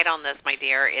green light on this, my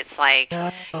dear. It's like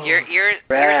your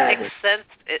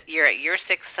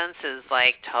sixth sense is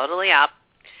like totally up,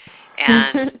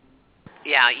 and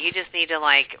you just need to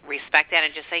like respect that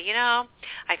and just say,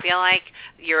 I feel like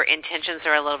your intentions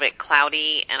are a little bit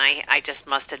cloudy, and I just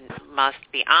must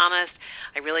be honest.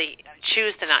 I really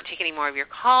choose to not take any more of your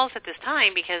calls at this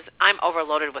time because I'm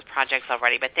overloaded with projects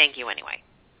already. But thank you anyway.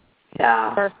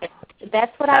 Yeah. Perfect.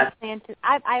 That's what I plan to.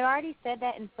 I already said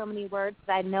that in so many words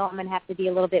that I know I'm going to have to be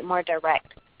a little bit more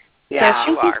direct. Yeah,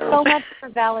 so thank you so much for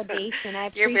validation. I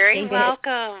appreciate it. You're very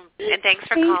welcome, and thanks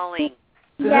for calling.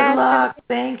 Good luck.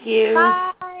 Thank you.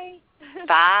 Bye.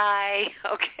 Bye.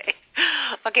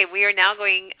 Okay, we are now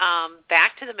going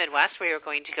back to the Midwest. We are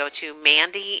going to go to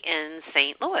Mandy in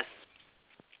St. Louis.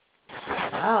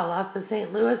 Wow, lots of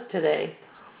St. Louis today.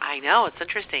 I know, it's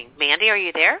interesting. Mandy, are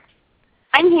you there?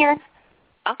 I'm here.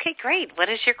 Okay, great. What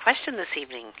is your question this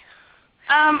evening?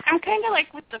 I'm kind of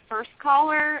like with the first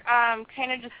caller,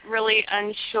 kind of just really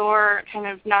unsure, kind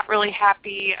of not really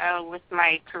happy with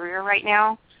my career right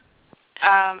now.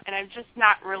 And I'm just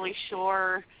not really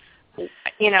sure,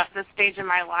 at this stage in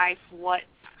my life, what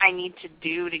I need to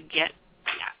do to get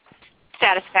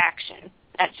satisfaction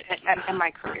in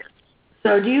my career.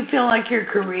 So do you feel like your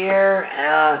career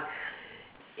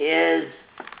is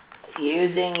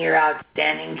using your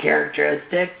outstanding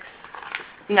characteristics?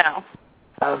 No.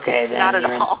 Okay, then not at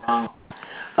you're all. Wrong.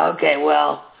 Okay,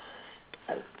 well,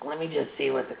 let me just see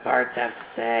what the cards have to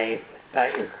say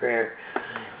about your career. It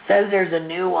says there's a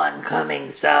new one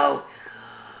coming, so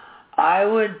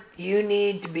you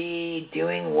need to be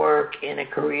doing work in a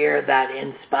career that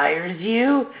inspires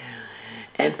you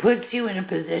and puts you in a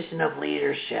position of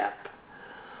leadership.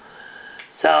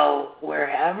 So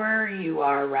wherever you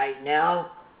are right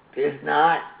now is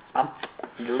not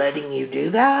letting you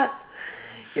do that.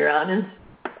 You're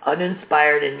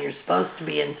uninspired, and you're supposed to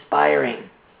be inspiring.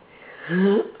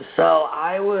 So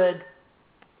I would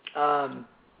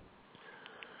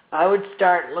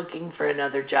start looking for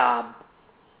another job.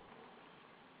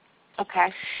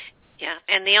 Okay. Yeah,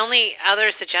 and the only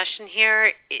other suggestion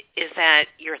here is that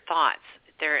your thoughts.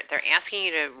 They're asking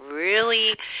you to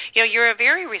really, you're a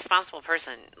very responsible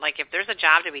person. Like if there's a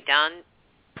job to be done,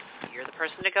 you're the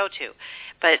person to go to.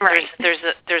 But right.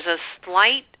 there's a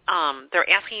slight, they're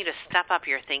asking you to step up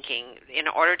your thinking in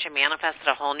order to manifest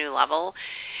at a whole new level.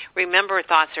 Remember,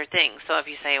 thoughts are things. So if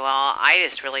you say, well, I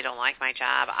just really don't like my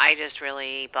job, I just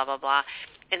really blah, blah, blah.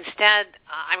 Instead,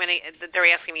 they're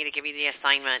asking me to give you the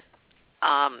assignment.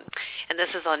 And this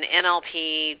is an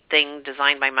NLP thing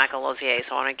designed by Michael Lozier,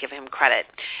 so I want to give him credit.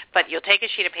 But you'll take a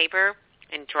sheet of paper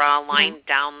and draw a line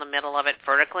down the middle of it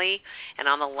vertically, and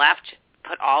on the left,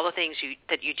 put all the things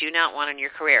that you do not want in your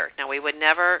career. Now, we would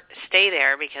never stay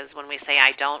there because when we say,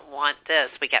 I don't want this,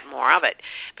 we get more of it.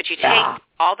 But you take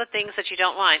all the things that you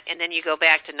don't want, and then you go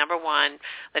back to number one.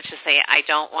 Let's just say, I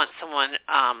don't want someone,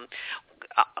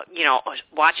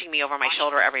 watching me over my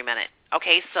shoulder every minute.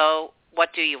 Okay, so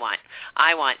what do you want?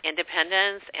 I want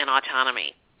independence and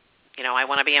autonomy. I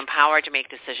want to be empowered to make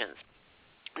decisions.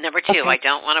 Number two, I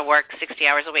don't want to work 60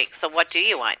 hours a week. So what do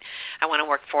you want? I want to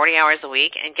work 40 hours a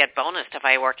week and get bonused if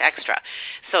I work extra.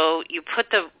 So you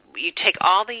take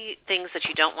all the things that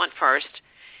you don't want first,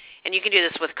 and you can do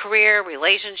this with career,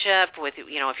 relationship, with, if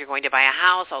you're going to buy a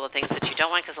house, all the things that you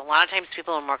don't want, because a lot of times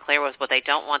people are more clear with what they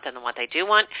don't want than what they do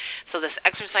want. So this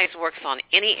exercise works on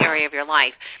any area of your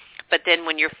life. But then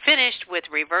when you're finished with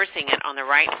reversing it on the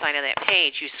right side of that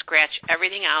page, you scratch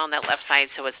everything out on that left side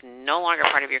so it's no longer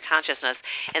part of your consciousness,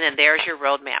 and then there's your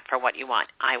roadmap for what you want.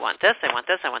 I want this, I want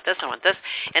this, I want this, I want this,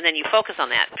 and then you focus on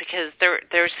that because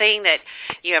they're saying that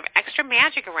you have extra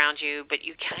magic around you, but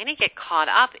you kind of get caught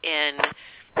up in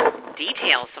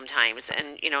details sometimes,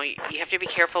 and you have to be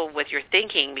careful with your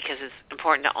thinking because it's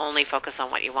important to only focus on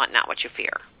what you want, not what you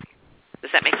fear.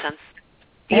 Does that make sense?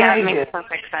 Yeah, it makes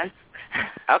perfect sense.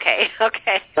 Okay.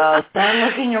 So start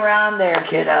looking around there,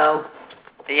 kiddo.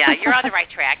 Yeah, you're on the right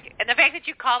track. And the fact that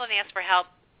you called and asked for help,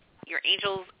 your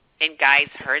angels and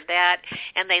guides heard that,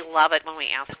 and they love it when we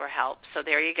ask for help. So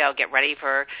there you go. Get ready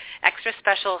for extra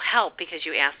special help because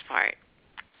you asked for it.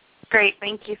 Great.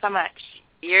 Thank you so much.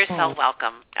 You're so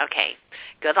welcome. Okay.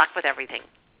 Good luck with everything.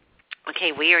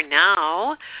 Okay, we are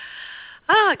now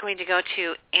going to go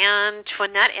to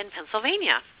Antoinette in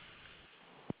Pennsylvania.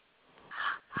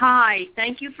 Hi.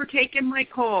 Thank you for taking my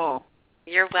call.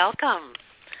 You're welcome.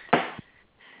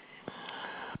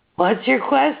 What's your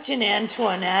question,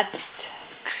 Antoinette?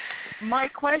 My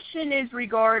question is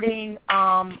regarding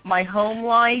my home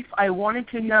life. I wanted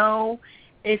to know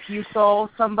if you saw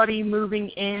somebody moving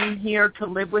in here to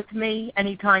live with me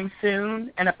anytime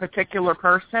soon, and a particular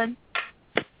person.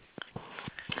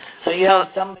 So you have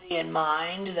somebody in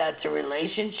mind that's a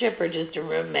relationship or just a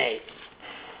roommate?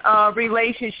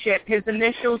 Relationship. His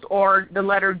initials are the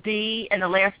letter D, and the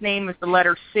last name is the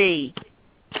letter C.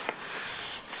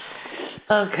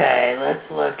 Okay,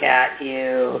 let's look at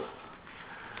your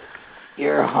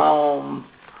home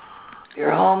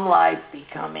life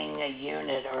becoming a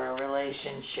unit or a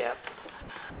relationship.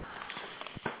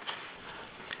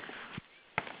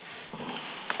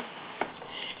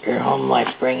 Your home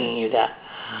life bringing you that.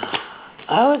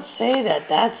 I would say that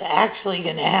that's actually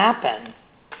going to happen.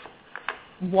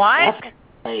 What?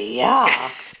 Definitely, yeah.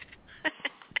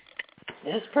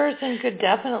 This person could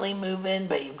definitely move in,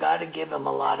 but you've got to give him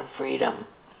a lot of freedom.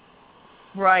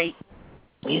 Right.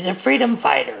 He's a freedom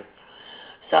fighter.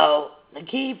 So the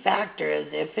key factor is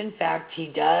if, in fact, he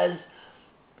does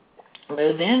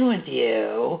move in with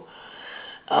you,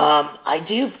 I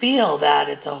do feel that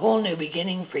it's a whole new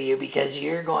beginning for you because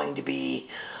you're going to be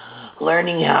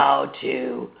learning how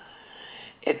to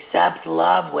accept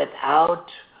love without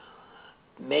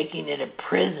making it a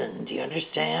prison. Do you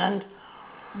understand?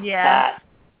 Yeah. That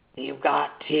you've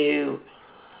got to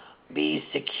be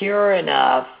secure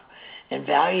enough and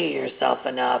value yourself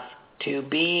enough to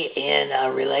be in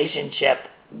a relationship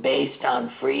based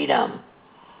on freedom.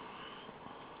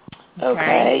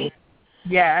 Okay?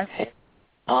 Yes. Okay.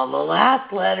 The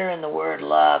last letter in the word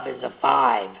love is a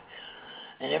 5.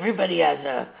 And everybody has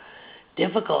a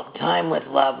difficult time with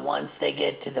love once they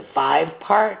get to the 5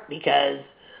 part because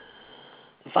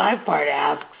the 5 part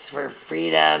asks for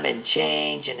freedom and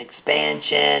change and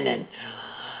expansion, and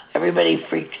everybody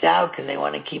freaks out because they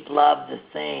want to keep love the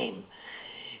same.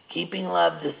 Keeping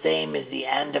love the same is the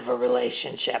end of a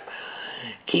relationship.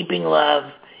 Keeping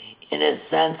love in a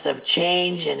sense of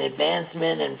change and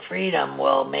advancement and freedom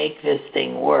will make this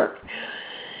thing work.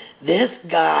 This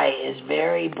guy is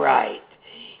very bright.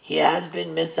 He has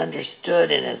been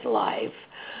misunderstood in his life,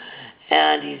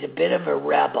 and he's a bit of a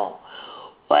rebel.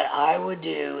 What I would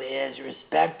do is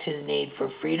respect his need for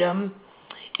freedom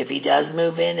if he does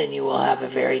move in, and you will have a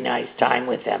very nice time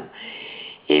with him.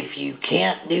 If you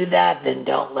can't do that, then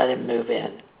don't let him move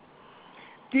in.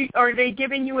 Are they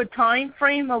giving you a time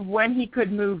frame of when he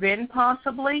could move in,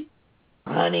 possibly?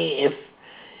 Honey,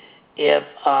 if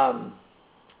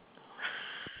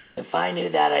I knew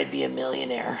that, I'd be a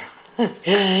millionaire.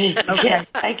 Okay.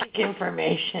 Psychic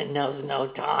information knows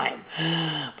no time.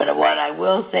 But what I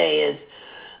will say is,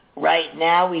 right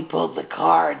now we pulled the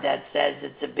card that says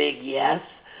it's a big yes.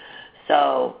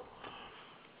 So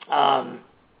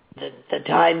the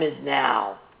time is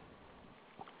now.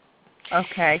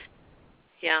 Okay.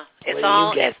 Yeah, it's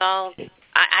all.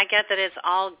 I get that it's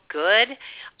all good,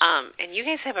 and you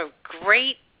guys have a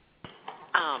great.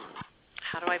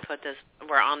 How do I put this?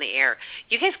 We're on the air.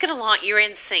 You guys get along. You're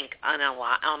in sync on a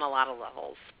lot of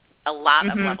levels. A lot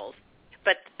of levels.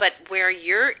 But where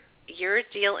your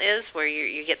deal is, where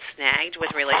you get snagged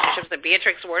with relationships, and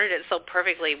Beatrix worded it so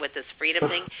perfectly with this freedom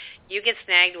thing, you get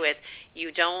snagged with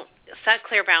you don't set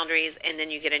clear boundaries, and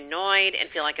then you get annoyed and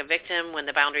feel like a victim when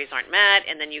the boundaries aren't met,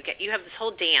 and then you have this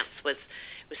whole dance with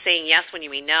saying yes when you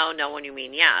mean no, no when you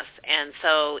mean yes. And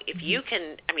so if you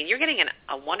can, you're getting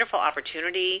a wonderful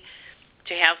opportunity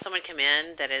to have someone come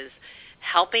in that is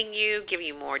helping you, giving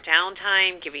you more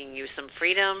downtime, giving you some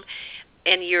freedom,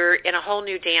 and you're in a whole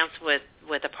new dance with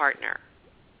a partner.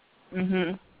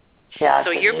 Mhm. Yeah.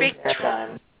 So your big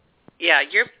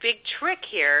trick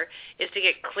here is to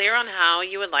get clear on how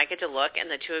you would like it to look, and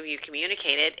the two of you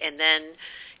communicate it, and then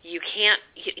you can't.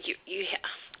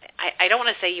 I don't want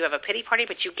to say you have a pity party,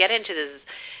 but you get into this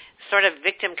sort of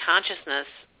victim consciousness,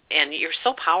 and you're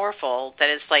so powerful that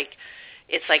it's like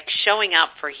it's like showing up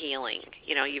for healing.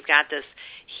 You know, you've got this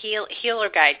healer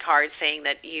guide card saying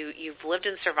that you've lived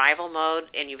in survival mode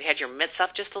and you've had your mitts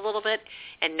up just a little bit,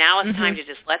 and now it's time to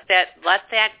just let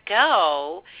that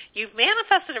go. You've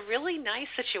manifested a really nice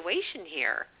situation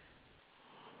here.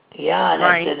 Yeah,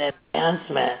 and it's an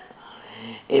advancement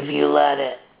if you let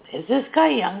it. Is this guy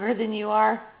younger than you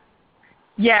are?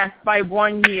 Yes, by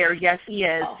 1 year. Yes, he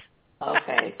is. Oh,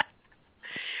 okay.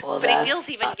 Well, but he feels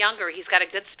even younger. He's got a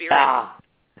good spirit. Ah,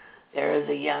 there is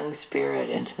a young spirit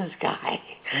in this guy.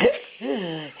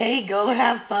 Hey, go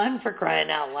have fun, for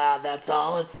crying out loud. That's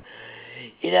all. It's,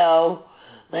 you know,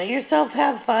 let yourself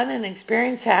have fun and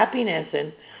experience happiness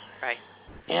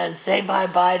and say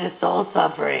bye-bye to soul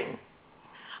suffering.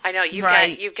 I know you've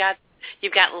got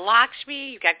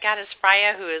Lakshmi, you've got Goddess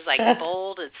Freya, who is like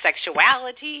bold in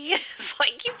sexuality. It's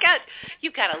like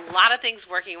you've got a lot of things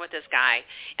working with this guy.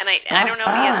 And I don't know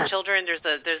if he has children.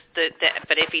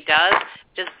 But if he does,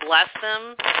 just bless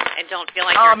them and don't feel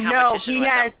like you're in competition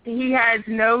with them. He has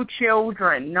no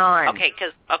children, none.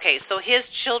 Okay, so his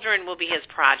children will be his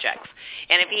projects.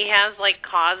 And if he has like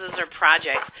causes or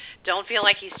projects, don't feel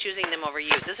like he's choosing them over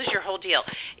you. This is your whole deal.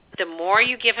 The more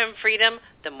you give him freedom,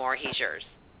 the more he's yours.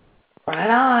 Right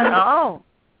on. Oh,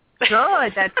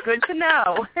 good. That's good to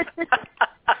know.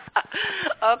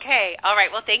 Okay. All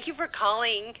right. Well, thank you for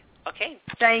calling. Okay.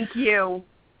 Thank you.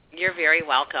 You're very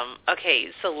welcome. Okay,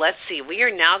 so let's see. We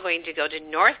are now going to go to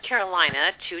North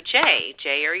Carolina to Jay.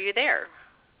 Jay, are you there?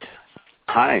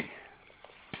 Hi.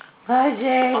 Hi,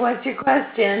 Jay. What's your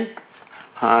question?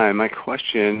 Hi. My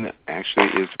question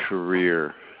actually is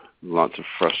career. Lots of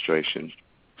frustration.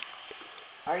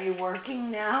 Are you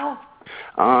working now?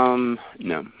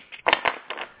 No.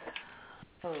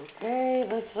 Okay,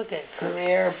 let's look at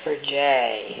career for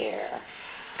Jay here.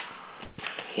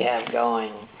 Yeah,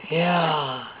 going.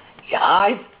 Yeah,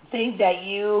 I think that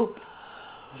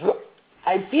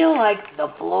I feel like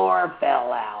the floor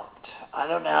fell out. I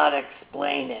don't know how to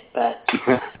explain it, but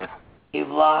you've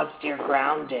lost your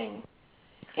grounding.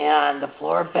 And the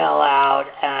floor fell out,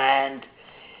 and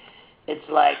it's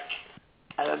like,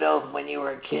 I don't know when you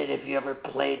were a kid if you ever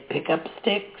played pickup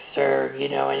sticks or,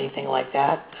 anything like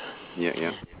that.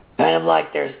 Yeah. Kind of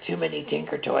like there's too many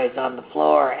Tinker Toys on the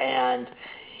floor, and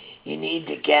you need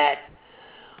to get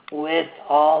with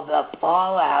all the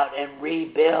fallout and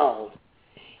rebuild.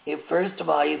 First of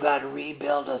all, you've got to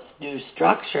rebuild a new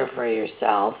structure for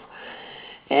yourself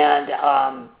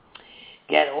and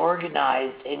get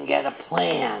organized and get a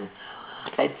plan.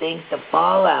 I think the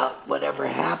fallout, whatever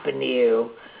happened to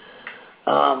you,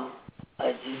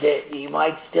 that you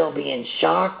might still be in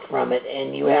shock from it,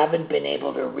 and you haven't been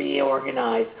able to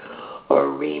reorganize or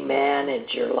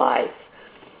remanage your life.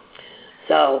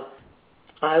 So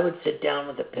I would sit down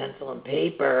with a pencil and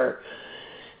paper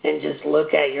and just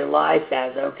look at your life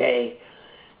as, okay,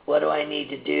 what do I need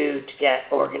to do to get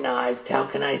organized? How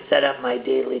can I set up my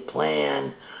daily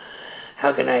plan?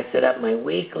 How can I set up my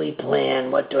weekly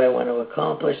plan? What do I want to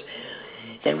accomplish?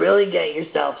 And really get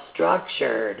yourself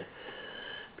structured,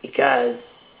 because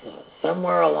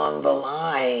somewhere along the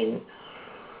line,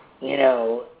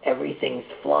 everything's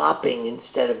flopping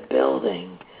instead of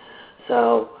building.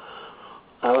 So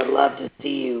I would love to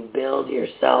see you build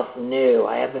yourself new.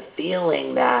 I have a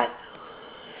feeling that,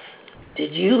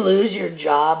 did you lose your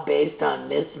job based on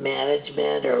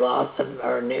mismanagement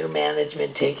or new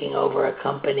management taking over a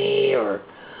company, or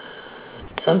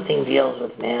something deals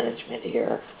with management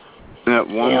here? At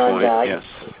one point, yes.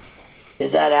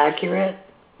 Is that accurate?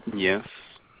 Yes.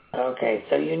 Okay,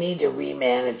 so you need to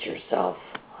remanage yourself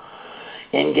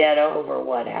and get over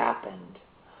what happened.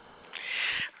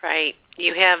 Right.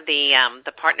 You have the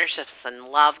partnerships and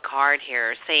love card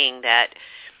here saying that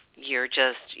you're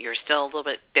still a little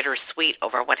bit bittersweet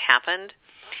over what happened.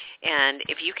 And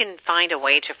if you can find a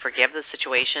way to forgive the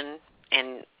situation,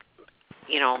 and,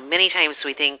 many times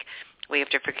we think we have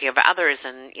to forgive others,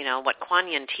 and, what Kuan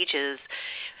Yin teaches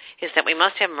is that we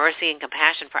must have mercy and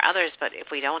compassion for others, but if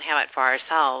we don't have it for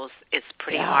ourselves, it's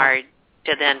pretty hard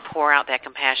to then pour out that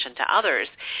compassion to others.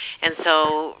 And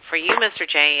so for you, Mr.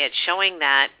 J, it's showing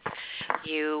that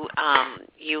you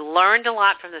learned a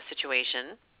lot from the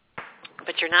situation,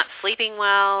 but you're not sleeping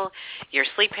well, your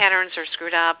sleep patterns are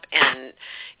screwed up, and,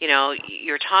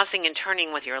 you're tossing and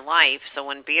turning with your life. So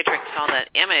when Beatrix saw that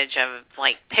image of,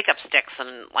 like, pickup sticks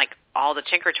and, like, all the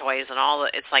Tinker Toys and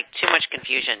it's, like, too much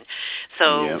confusion.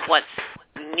 So what's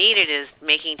needed is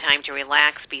making time to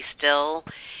relax, be still,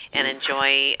 and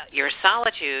enjoy your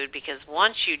solitude, because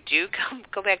once you do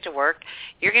go back to work,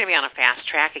 you're going to be on a fast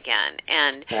track again.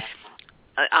 And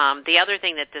the other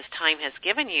thing that this time has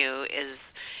given you is,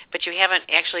 but you haven't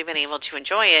actually been able to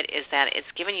enjoy it, is that it's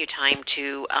given you time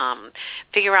to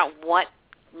figure out what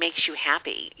makes you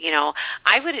happy.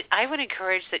 I would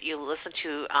encourage that you listen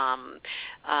to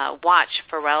watch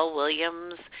Pharrell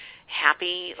Williams'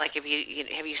 Happy. Like, have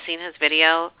you seen his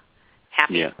video,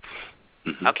 Happy? Yeah.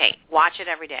 Mm-hmm. Okay, watch it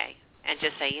every day. And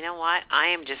just say, you know what, I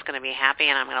am just going to be happy,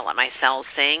 and I'm going to let my cells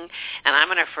sing, and I'm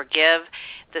going to forgive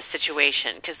the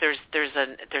situation. Because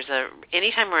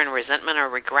anytime we're in resentment or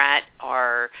regret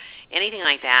or anything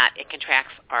like that, it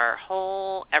contracts our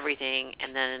whole everything,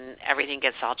 and then everything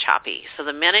gets all choppy. So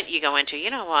the minute you go into, you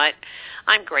know what,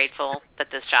 I'm grateful that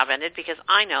this job ended because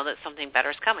I know that something better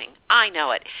is coming. I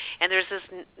know it. And there's this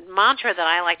mantra that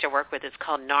I like to work with. It's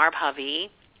called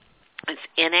NARBHAVE. It's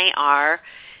NARBHAVEE.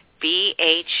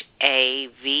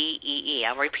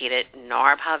 I'll repeat it.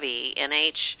 NARBHAVE.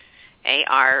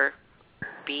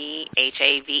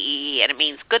 NARBHAVEE. And it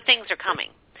means good things are coming.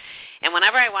 And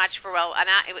whenever I watch Pharrell, and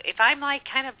if I'm like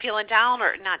kind of feeling down,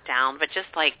 or not down, but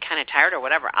just like kind of tired or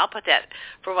whatever, I'll put that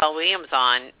Pharrell Williams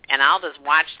on, and I'll just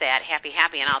watch that Happy,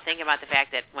 and I'll think about the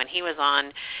fact that when he was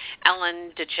on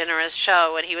Ellen DeGeneres'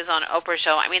 show and he was on Oprah's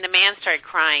show, I mean, the man started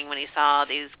crying when he saw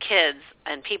these kids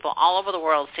and people all over the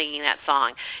world singing that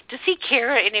song. Does he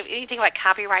care anything about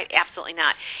copyright? Absolutely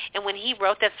not. And when he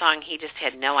wrote that song, he just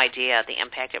had no idea the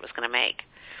impact it was going to make.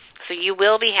 So you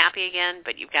will be happy again,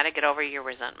 but you've got to get over your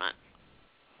resentment.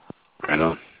 Right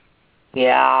on.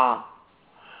 Yeah.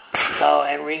 So,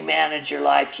 and remanage your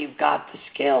life. You've got the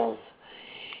skills.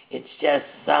 It's just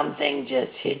something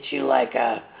just hits you like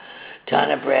a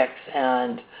ton of bricks,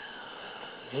 and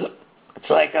it's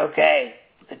like, okay,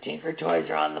 the Tinker Toys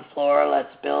are on the floor.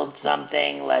 Let's build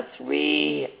something. Let's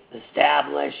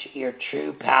re-establish your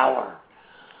true power,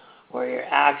 where you're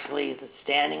actually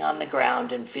standing on the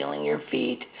ground and feeling your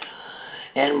feet,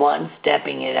 and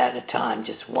stepping it at a time,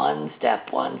 just one step,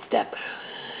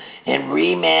 and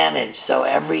remanage. So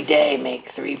every day make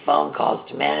 3 phone calls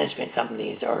to management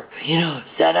companies, or,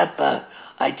 set up a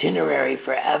itinerary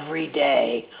for every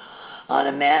day on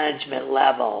a management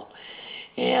level,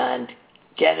 and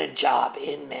get a job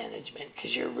in management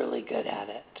because you're really good at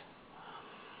it.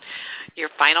 Your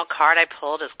final card I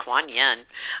pulled is Kuan Yin.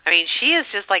 I mean, she is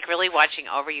just like really watching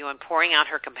over you and pouring out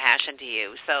her compassion to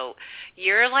you. So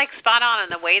you're like spot on in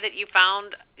the way that you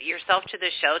found yourself to the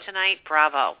show tonight.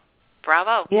 Bravo.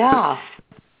 Bravo. Yeah.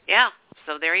 Yeah.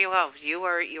 So there you go. You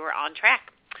were on track.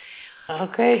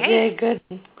 Okay, Jay, good.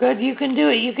 You can do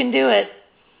it.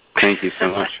 Thank you so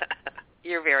much.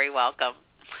 You're very welcome.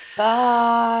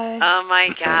 Bye. Oh my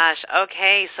gosh.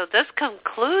 Okay, so this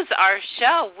concludes our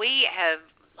show. We have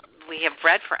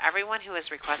read for everyone who has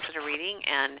requested a reading,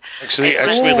 and actually,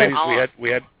 ladies, we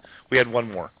had one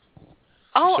more.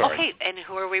 Oh, sorry. Okay. And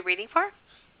who are we reading for?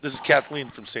 This is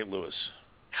Kathleen from St. Louis.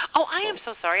 Oh, I am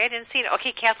so sorry. I didn't see it.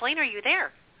 Okay, Kathleen, are you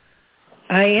there?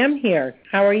 I am here.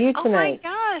 How are you tonight? Oh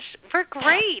my gosh, we're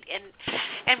great,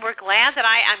 and we're glad that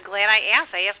I'm glad I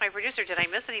asked. I asked my producer, did I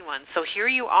miss anyone? So here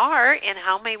you are, and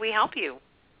how may we help you?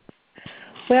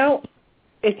 Well,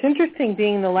 it's interesting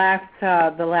being the last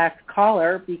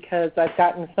caller, because I've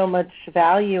gotten so much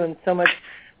value and so much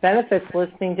benefits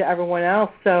listening to everyone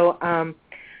else. So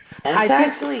that's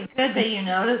actually good that you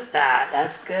noticed that.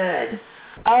 That's good.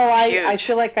 Oh, I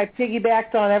feel like I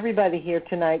piggybacked on everybody here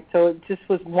tonight, so it just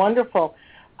was wonderful.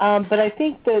 But I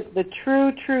think the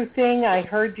true thing I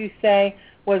heard you say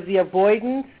was the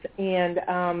avoidance, and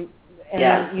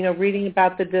reading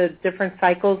about the different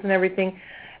cycles and everything.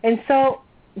 And so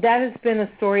that has been a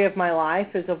story of my life,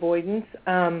 is avoidance,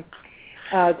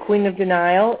 queen of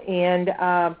denial, and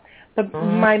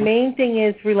my main thing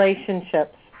is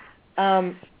relationships.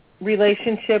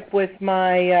 Relationship with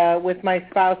my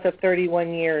spouse of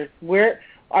 31 years. Where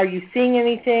are you seeing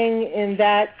anything in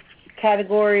that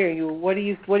category? What are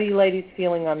you ladies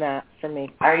feeling on that for me?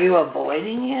 Are you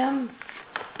avoiding him?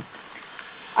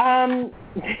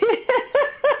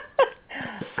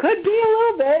 Could be a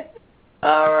little bit.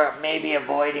 Or maybe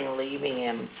avoiding leaving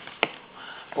him.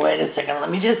 Wait a second. Let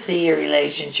me just see your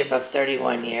relationship of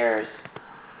 31 years.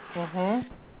 Mhm.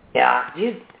 Yeah.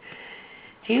 Do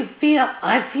you feel?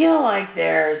 I feel like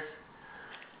there's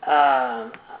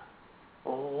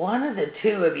one of the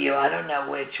two of you. I don't know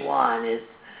which one is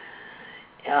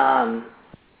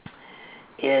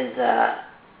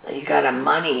you got a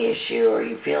money issue, or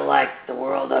you feel like the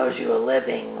world owes you a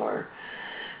living, or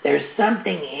there's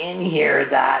something in here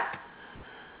that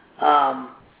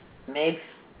makes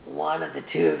one of the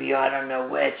two of you, I don't know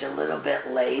which, a little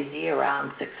bit lazy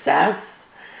around success.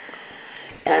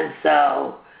 And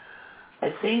so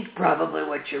I think probably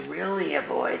what you're really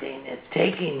avoiding is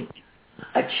taking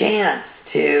a chance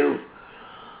to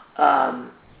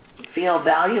feel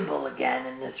valuable again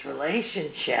in this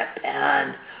relationship,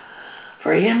 and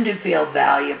for him to feel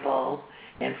valuable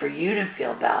and for you to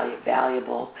feel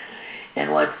valuable.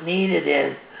 And what's needed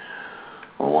is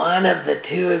one of the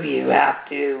two of you have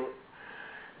to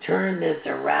turn this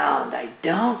around. I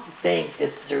don't think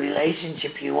this is a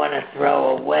relationship you want to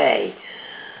throw away,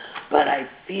 but I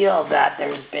feel that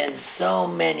there's been so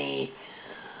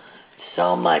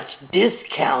much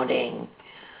discounting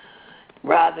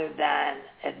rather than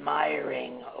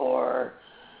admiring or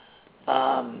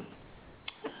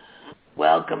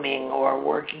welcoming or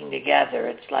working together.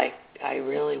 It's like, I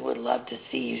really would love to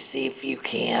see if you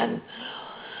can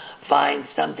find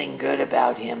something good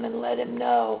about him and let him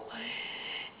know,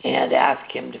 and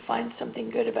ask him to find something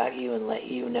good about you and let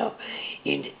you know.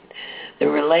 The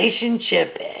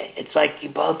relationship, it's like you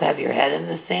both have your head in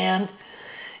the sand,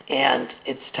 and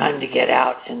it's time to get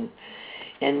out and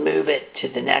move it to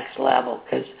the next level,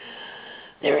 because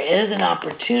there is an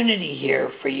opportunity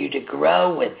here for you to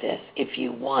grow with this if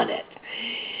you want it.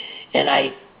 And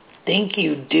I think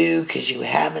you do, because you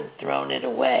haven't thrown it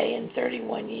away in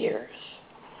 31 years.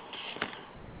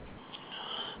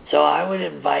 So I would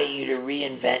invite you to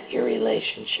reinvent your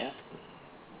relationship.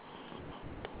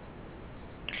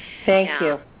 Thank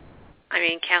you. I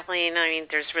mean, Kathleen,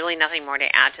 there's really nothing more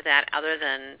to add to that other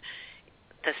than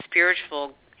the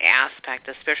spiritual aspect,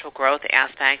 the spiritual growth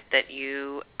aspect that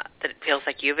it feels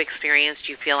like you've experienced.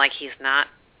 You feel like he's not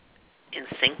in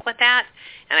sync with that,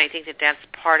 and I think that that's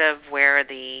part of where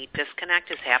the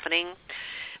disconnect is happening.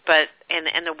 But and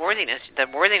the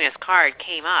worthiness card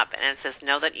came up, and it says,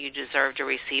 know that you deserve to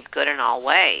receive good in all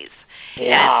ways.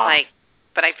 Yeah. And it's like,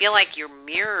 but I feel like you're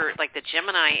mirrored, like the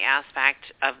Gemini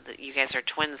aspect of you guys are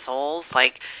twin souls,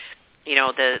 like, you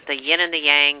know, the yin and the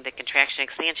yang, the contraction,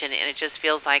 expansion, and it just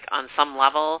feels like on some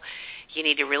level you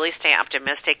need to really stay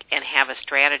optimistic and have a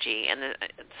strategy. And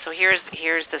so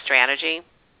here's the strategy.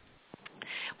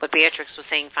 What Beatrix was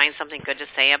saying, find something good to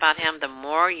say about him. The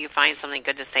more you find something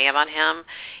good to say about him,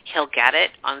 he'll get it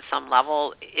on some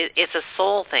level. It's a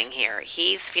soul thing here.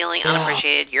 He's feeling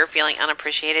unappreciated. You're feeling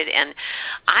unappreciated. And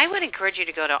I would encourage you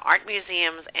to go to art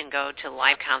museums and go to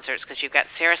live concerts, because you've got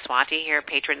Saraswati here,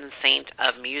 patron saint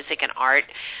of music and art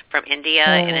from India,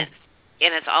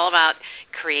 and it's all about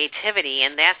creativity,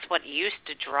 and that's what used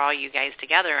to draw you guys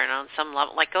together. And on some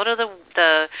level, like, go to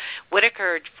the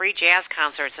Whitaker free jazz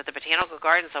concerts at the Botanical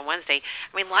Gardens on Wednesday.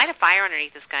 I mean, light a fire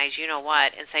underneath this guy's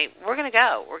you-know-what and say, we're going to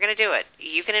go. We're going to do it.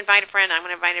 You can invite a friend. I'm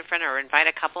going to invite a friend, or invite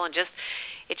a couple, and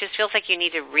it just feels like you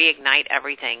need to reignite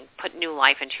everything, put new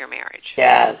life into your marriage.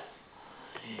 Yes.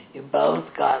 You've both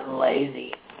gotten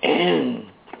lazy.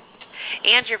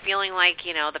 And you're feeling like,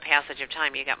 you know, the passage of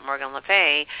time. You got Morgan Le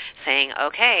Fay saying,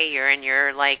 okay, you're in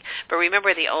your, like, but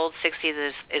remember, the old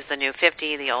 60s is the new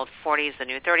 50, the old 40 is the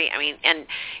new 30. I mean, and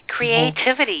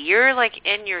creativity, you're like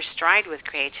in your stride with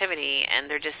creativity, and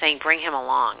they're just saying, bring him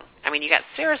along. I mean, you got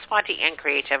Saraswati and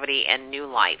creativity and new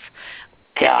life.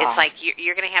 Yeah. It's like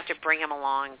you're going to have to bring him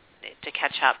along to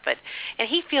catch up, and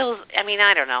he feels, I mean,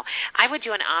 I don't know. I would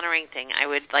do an honoring thing. I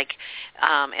would, like,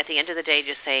 at the end of the day,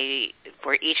 just say,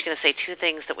 we're each going to say two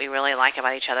things that we really like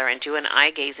about each other, and do an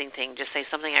eye-gazing thing. Just say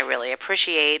something I really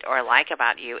appreciate or like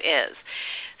about you is,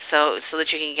 so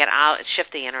that you can get out and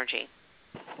shift the energy.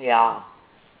 Yeah.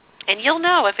 And you'll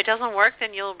know if it doesn't work,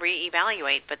 then you'll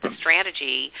reevaluate. But the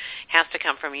strategy has to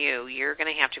come from you. You're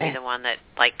going to have to be the one that,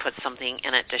 like, puts something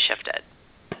in it to shift it.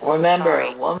 Remember,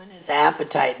 a woman is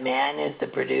appetite, man is the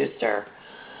producer.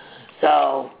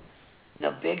 So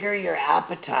the bigger your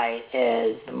appetite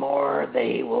is, the more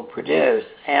they will produce.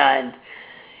 And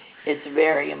it's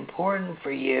very important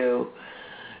for you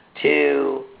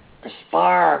to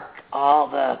spark all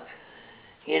the,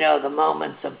 you know, the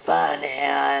moments of fun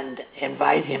and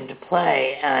invite him to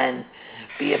play and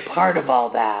be a part of all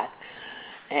that.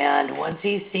 And once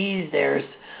he sees there's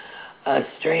a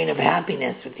strain of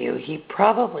happiness with you, he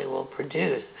probably will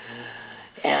produce,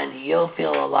 and you'll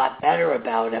feel a lot better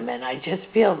about him. And I just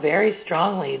feel very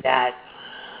strongly that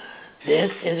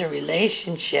this is a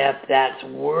relationship that's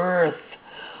worth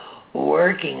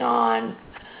working on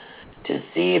to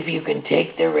see if you can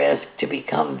take the risk to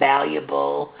become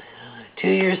valuable to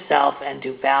yourself and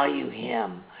to value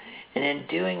him. And in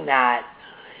doing that,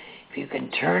 if you can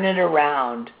turn it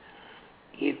around,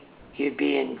 you'd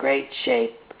be in great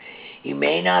shape. You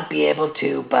may not be able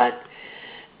to, but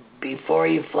before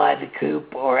you fly the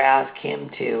coop or ask him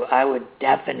to, I would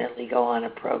definitely go on a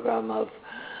program of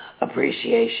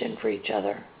appreciation for each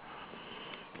other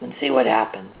and see what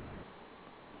happens.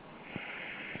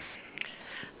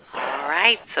 All right.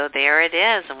 right, so there it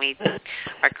is, and we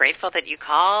are grateful that you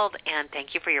called, and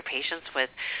thank you for your patience with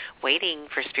waiting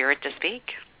for Spirit to speak.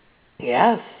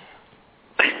 Yes.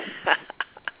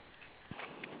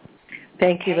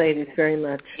 Thank you, ladies, very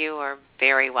much. You are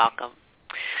very welcome.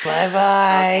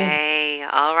 Bye-bye. Okay,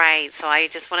 all right. So I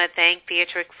just want to thank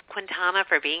Beatrix Quintana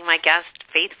for being my guest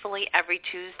faithfully every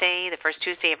Tuesday, the first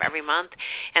Tuesday of every month,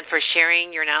 and for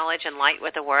sharing your knowledge and light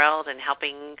with the world and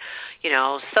helping,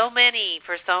 so many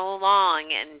for so long.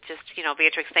 And just,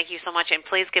 Beatrix, thank you so much. And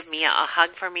please give me a hug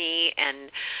for me and,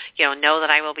 know that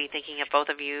I will be thinking of both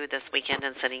of you this weekend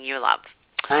and sending you love.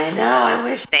 I know. I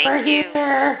wish you were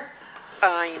here.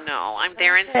 I know. I'm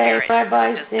there in spirit.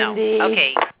 Bye-bye, Cindy. Know.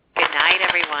 Okay. Good night,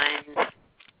 everyone.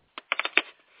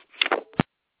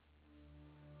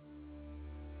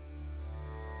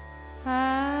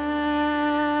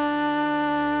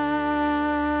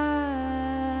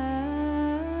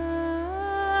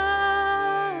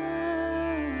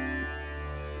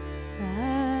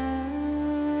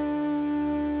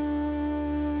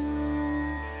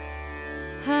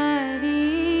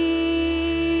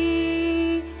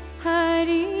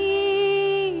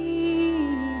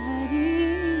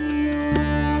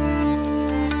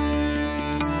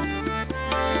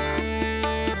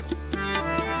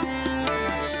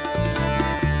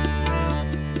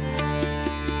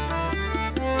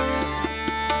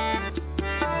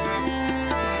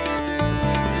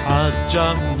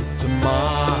 आजाउतमा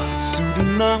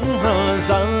सुरनंहा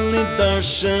जाली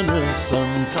दर्शन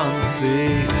संतान से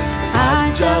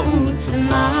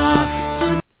आजाउतमा